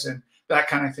guys and that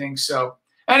kind of thing. So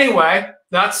anyway,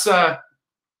 that's a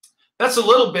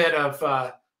little bit of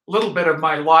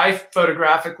my life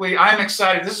photographically. I'm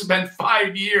excited. This has been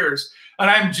 5 years, and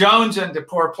I'm jonesing to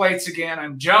pour plates again.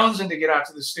 I'm jonesing to get out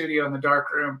to the studio in the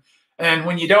dark room. And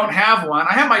when you don't have one,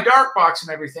 I have my dark box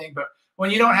and everything, but when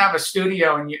you don't have a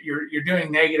studio and you're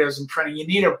doing negatives and printing, you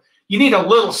need a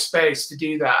little space to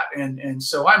do that. And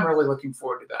so I'm really looking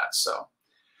forward to that. So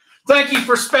thank you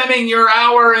for spending your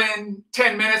hour and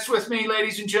 10 minutes with me,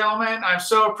 ladies and gentlemen. I'm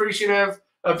so appreciative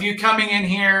of you coming in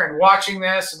here and watching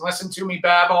this and listening to me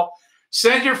babble.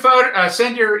 Send your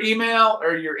send your email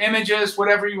or your images,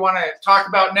 whatever you want to talk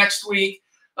about next week.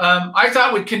 I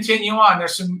thought we'd continue on.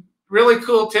 There's some really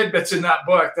cool tidbits in that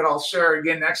book that I'll share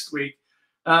again next week.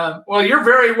 Well, you're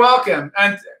very welcome.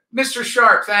 And Mr.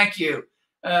 Sharp, thank you.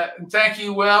 And thank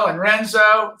you, Will and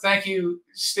Renzo. Thank you,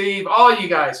 Steve, all you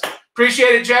guys.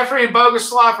 Appreciate it, Jeffrey and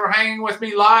Boguslav, for hanging with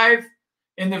me live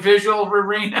in the visual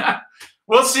arena.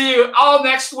 We'll see you all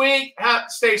next week.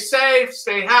 Stay safe,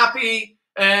 stay happy,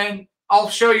 and I'll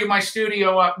show you my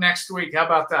studio up next week. How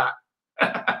about that?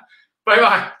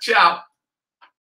 Bye-bye. Ciao.